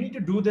 And you need to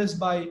do this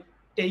by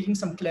taking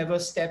some clever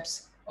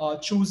steps,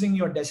 choosing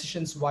your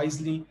decisions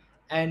wisely,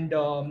 and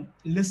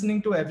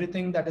listening to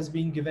everything that is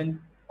being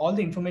given, all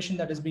the information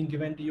that is being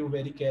given to you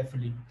very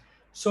carefully.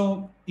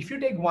 So if you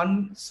take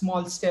one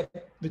small step,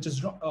 which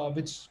is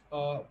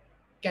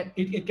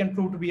it can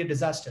prove to be a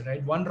disaster,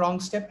 right? One wrong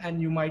step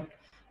and you might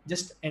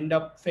just end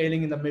up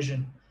failing in the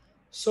mission.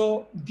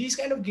 So these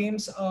kind of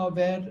games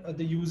where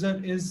the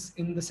user is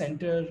in the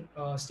center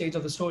stage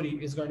of the story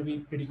is going to be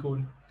pretty cool.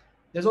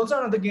 There's also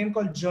another game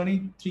called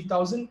Journey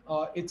 3000.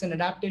 It's an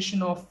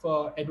adaptation of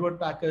Edward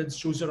Packard's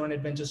Choose Your Own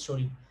Adventure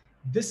story.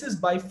 This is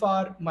by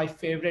far my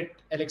favorite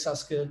Alexa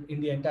skill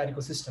in the entire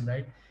ecosystem,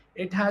 right?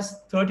 It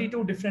has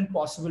 32 different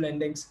possible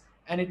endings,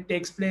 and it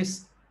takes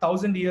place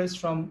 1,000 years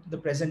from the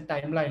present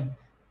timeline.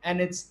 And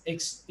it's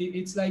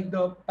like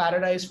the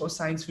paradise for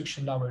science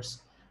fiction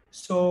lovers.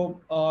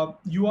 So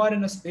you are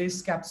in a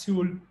space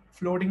capsule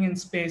floating in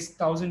space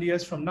 1,000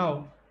 years from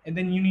now, and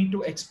then you need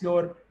to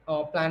explore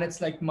planets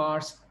like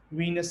Mars,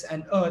 Venus,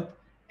 and Earth,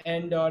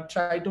 and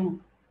try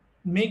to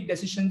make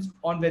decisions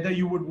on whether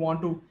you would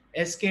want to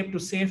escape to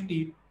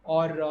safety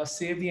or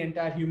save the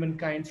entire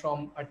humankind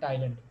from a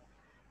tyrant.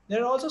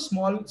 There are also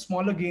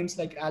smaller games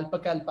like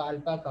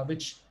Alpaca,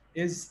 which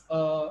is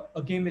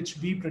a game which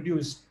we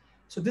produced.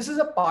 So this is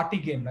a party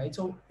game, right?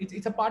 So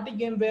it's a party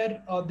game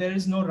where there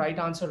is no right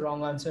answer,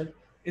 wrong answer.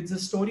 It's a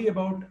story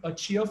about a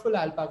cheerful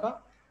alpaca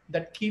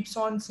that keeps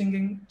on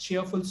singing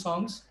cheerful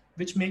songs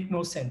which make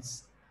no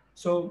sense.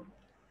 So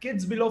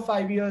kids below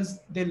 5 years,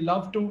 they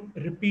love to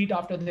repeat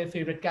after their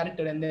favorite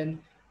character, and then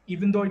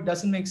even though it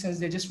doesn't make sense,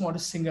 they just want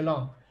to sing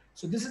along.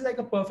 So this is like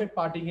a perfect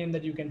party game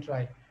that you can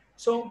try.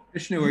 So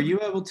Vishnu, are you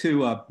able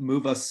to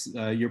move us,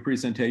 your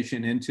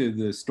presentation into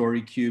the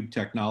StoryQube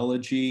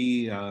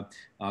technology,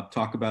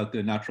 talk about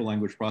the natural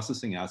language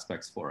processing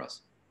aspects for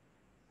us?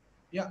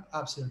 Yeah,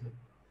 absolutely.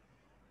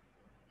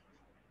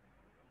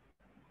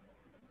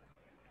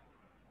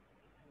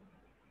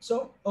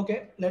 So,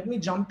 okay, let me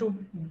jump to,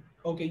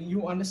 okay,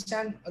 you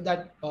understand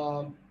that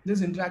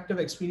these interactive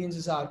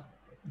experiences are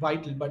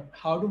vital, but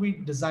how do we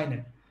design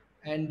it?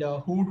 And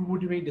who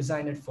would we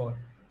design it for?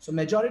 So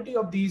majority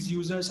of these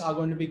users are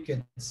going to be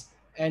kids.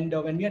 And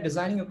when we are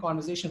designing a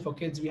conversation for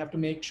kids, we have to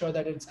make sure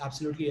that it's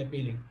absolutely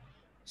appealing.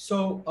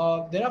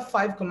 So there are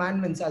 5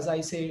 commandments, as I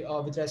say,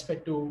 with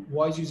respect to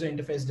voice user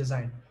interface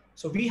design.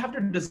 So we have to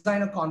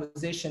design a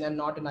conversation and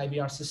not an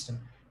IVR system.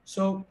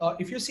 So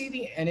if you see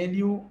the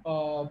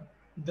NLU,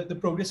 the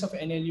progress of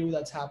NLU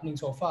that's happening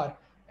so far,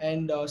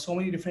 and so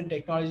many different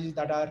technologies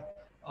that are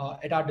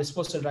at our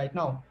disposal right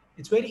now,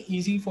 it's very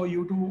easy for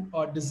you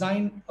to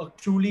design a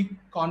truly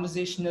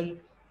conversational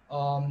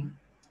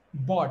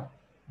bot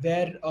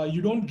where you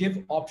don't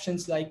give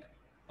options like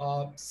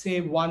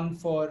say 1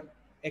 for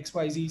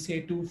XYZ,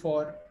 say 2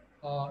 for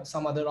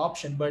some other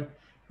option, but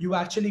you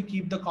actually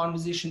keep the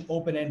conversation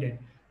open-ended.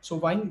 So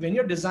when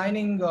you're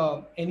designing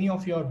any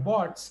of your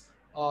bots,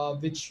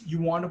 which you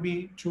want to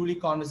be truly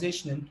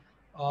conversational,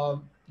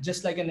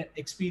 just like an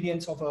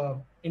experience of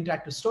a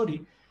interactive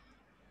story,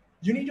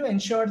 you need to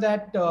ensure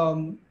that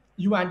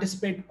you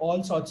anticipate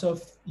all sorts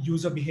of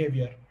user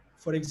behavior.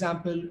 For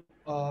example,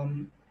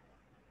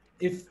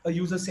 if a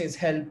user says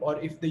help, or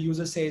if the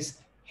user says,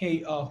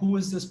 hey, who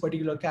is this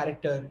particular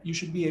character, you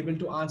should be able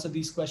to answer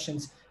these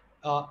questions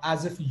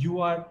as if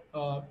you are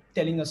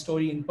telling a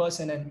story in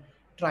person and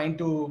trying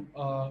to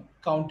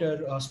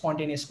counter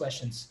spontaneous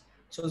questions.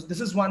 So this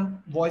is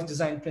one voice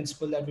design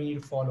principle that we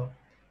need to follow.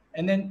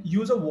 And then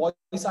use a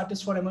voice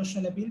artist for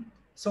emotional appeal.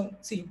 So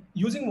see,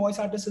 using voice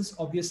artists is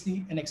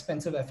obviously an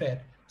expensive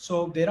affair.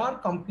 So there are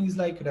companies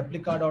like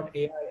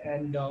Replica.ai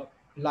and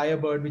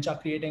Lyrebird, which are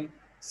creating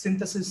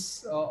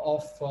synthesis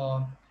of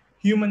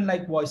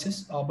human-like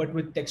voices, but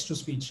with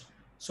text-to-speech.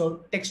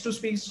 So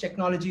text-to-speech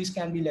technologies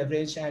can be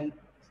leveraged, and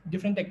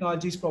different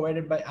technologies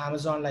provided by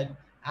Amazon, like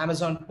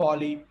Amazon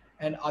Poly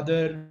and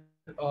other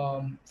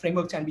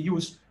frameworks, can be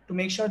used to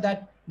make sure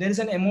that there is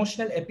an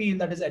emotional appeal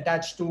that is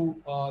attached to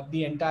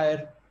the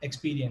entire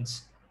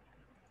experience.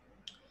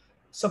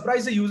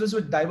 Surprise the users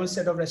with diverse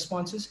set of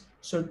responses.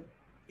 So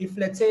if,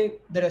 let's say,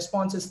 the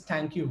response is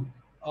thank you,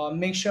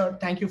 make sure,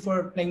 thank you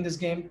for playing this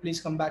game,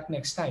 please come back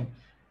next time.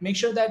 Make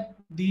sure that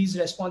these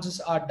responses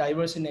are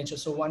diverse in nature.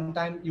 So one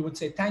time you would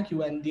say thank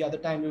you, and the other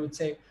time you would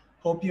say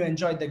hope you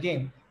enjoyed the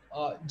game.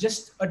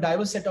 Just a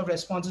diverse set of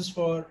responses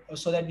for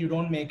so that you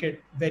don't make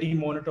it very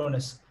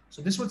monotonous.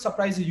 So this would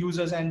surprise the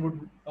users and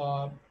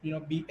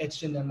would be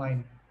etched in their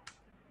mind.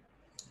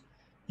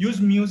 Use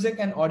music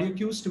and audio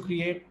cues to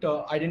create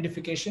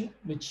identification,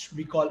 which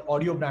we call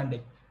audio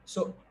branding.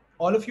 So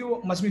all of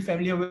you must be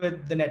familiar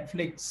with the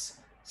Netflix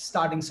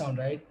starting sound,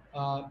 right?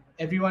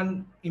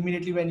 Everyone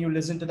immediately when you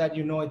listen to that,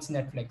 you know it's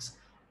Netflix.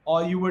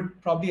 Or you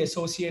would probably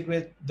associate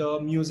with the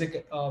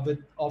music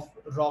of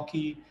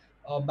Rocky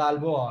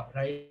Balboa,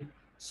 right?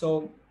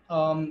 So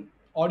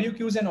audio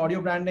cues and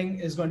audio branding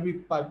is going to be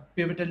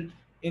pivotal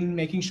in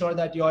making sure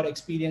that your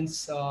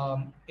experience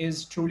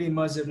is truly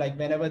immersive. Like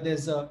whenever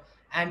there's a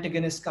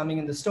antagonist coming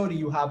in the story,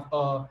 you have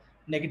a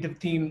negative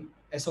theme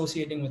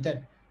associating with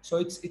it. So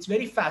it's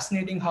very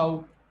fascinating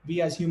how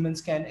we as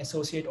humans can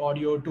associate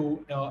audio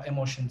to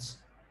emotions.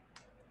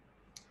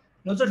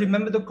 And also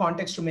remember the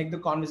context to make the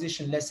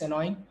conversation less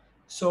annoying.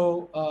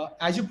 So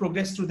as you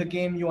progress through the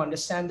game, you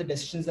understand the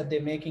decisions that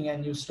they're making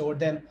and you store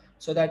them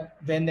so that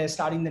when they're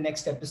starting the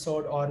next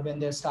episode or when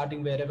they're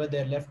starting wherever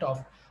they're left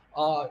off,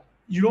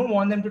 you don't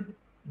want them to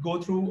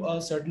go through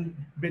a certain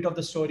bit of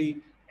the story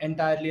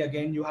entirely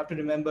again. You have to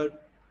remember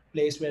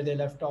place where they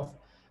left off.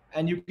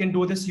 And you can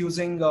do this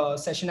using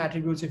session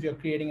attributes if you're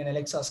creating an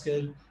Alexa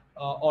skill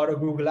or a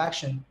Google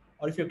action,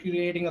 or if you're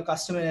creating a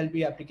custom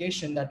NLP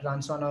application that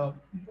runs on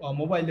a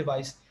mobile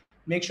device,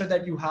 make sure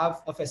that you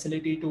have a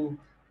facility to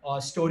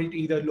store it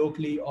either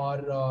locally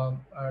or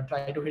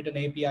try to hit an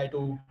API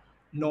to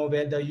know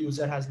where the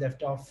user has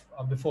left off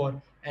before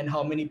and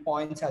how many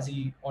points has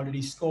he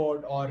already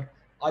scored, or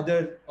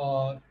other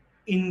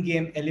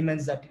in-game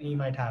elements that he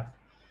might have.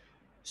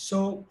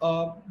 So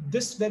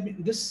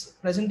this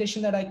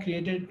presentation that I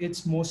created,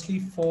 it's mostly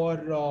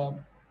for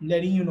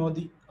letting you know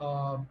the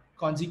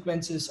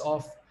consequences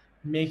of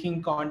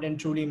making content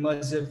truly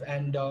immersive,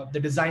 and the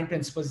design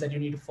principles that you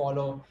need to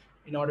follow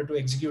in order to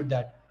execute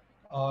that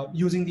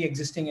using the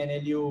existing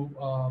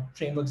NLU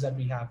frameworks that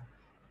we have.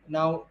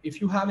 Now,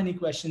 if you have any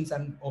questions,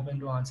 I'm open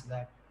to answer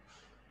that.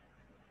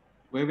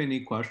 If we have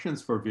any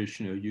questions for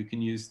Vishnu, you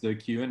can use the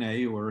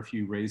Q&A, or if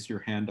you raise your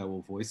hand, I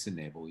will voice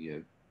enable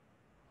you.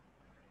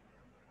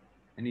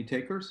 Any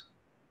takers?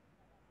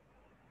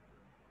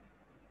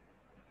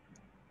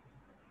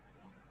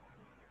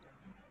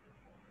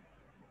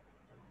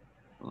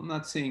 Well, I'm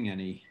not seeing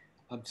any.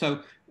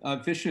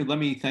 Vishnu, let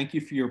me thank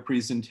you for your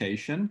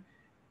presentation.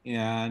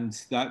 And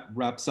that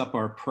wraps up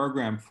our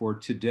program for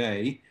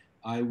today.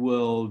 I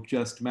will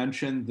just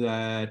mention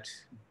that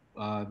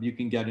you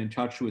can get in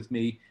touch with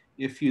me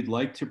if you'd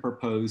like to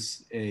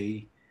propose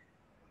a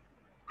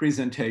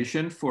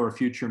presentation for a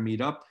future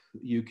meetup.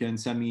 You can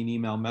send me an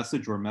email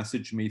message or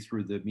message me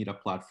through the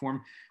Meetup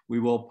platform. We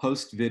will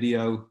post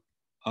video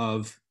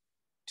of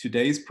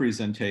today's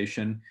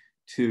presentation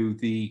to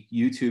the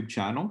YouTube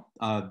channel.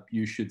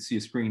 You should see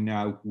a screen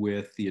now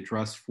with the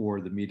address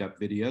for the Meetup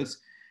videos.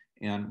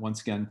 And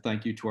once again,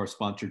 thank you to our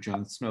sponsor,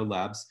 Jones Snow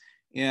Labs.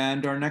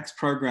 And our next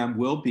program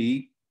will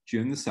be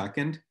June the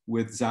 2nd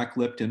with Zach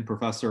Lipton,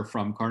 professor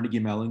from Carnegie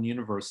Mellon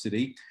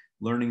University,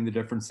 learning the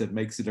difference that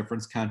makes a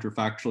difference,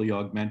 counterfactually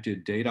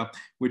augmented data.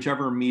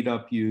 Whichever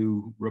meetup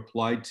you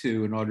replied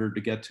to in order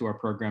to get to our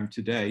program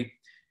today,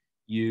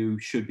 you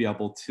should be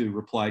able to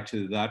reply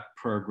to that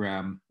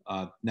program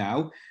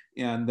now.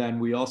 And then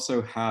we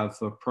also have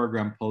a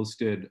program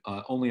posted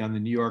only on the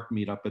New York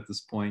meetup at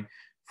this point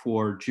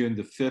for June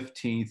the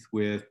 15th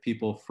with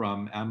people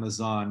from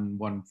Amazon,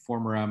 one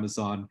former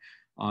Amazon,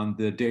 on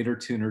the data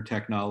tuner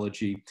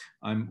technology.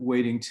 I'm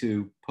waiting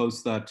to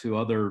post that to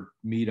other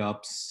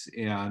meetups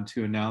and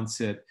to announce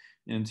it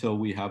until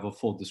we have a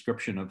full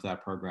description of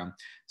that program.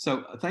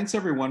 So thanks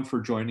everyone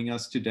for joining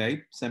us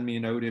today. Send me a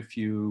note if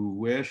you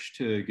wish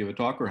to give a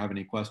talk or have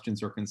any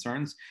questions or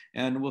concerns,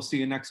 and we'll see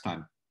you next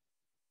time.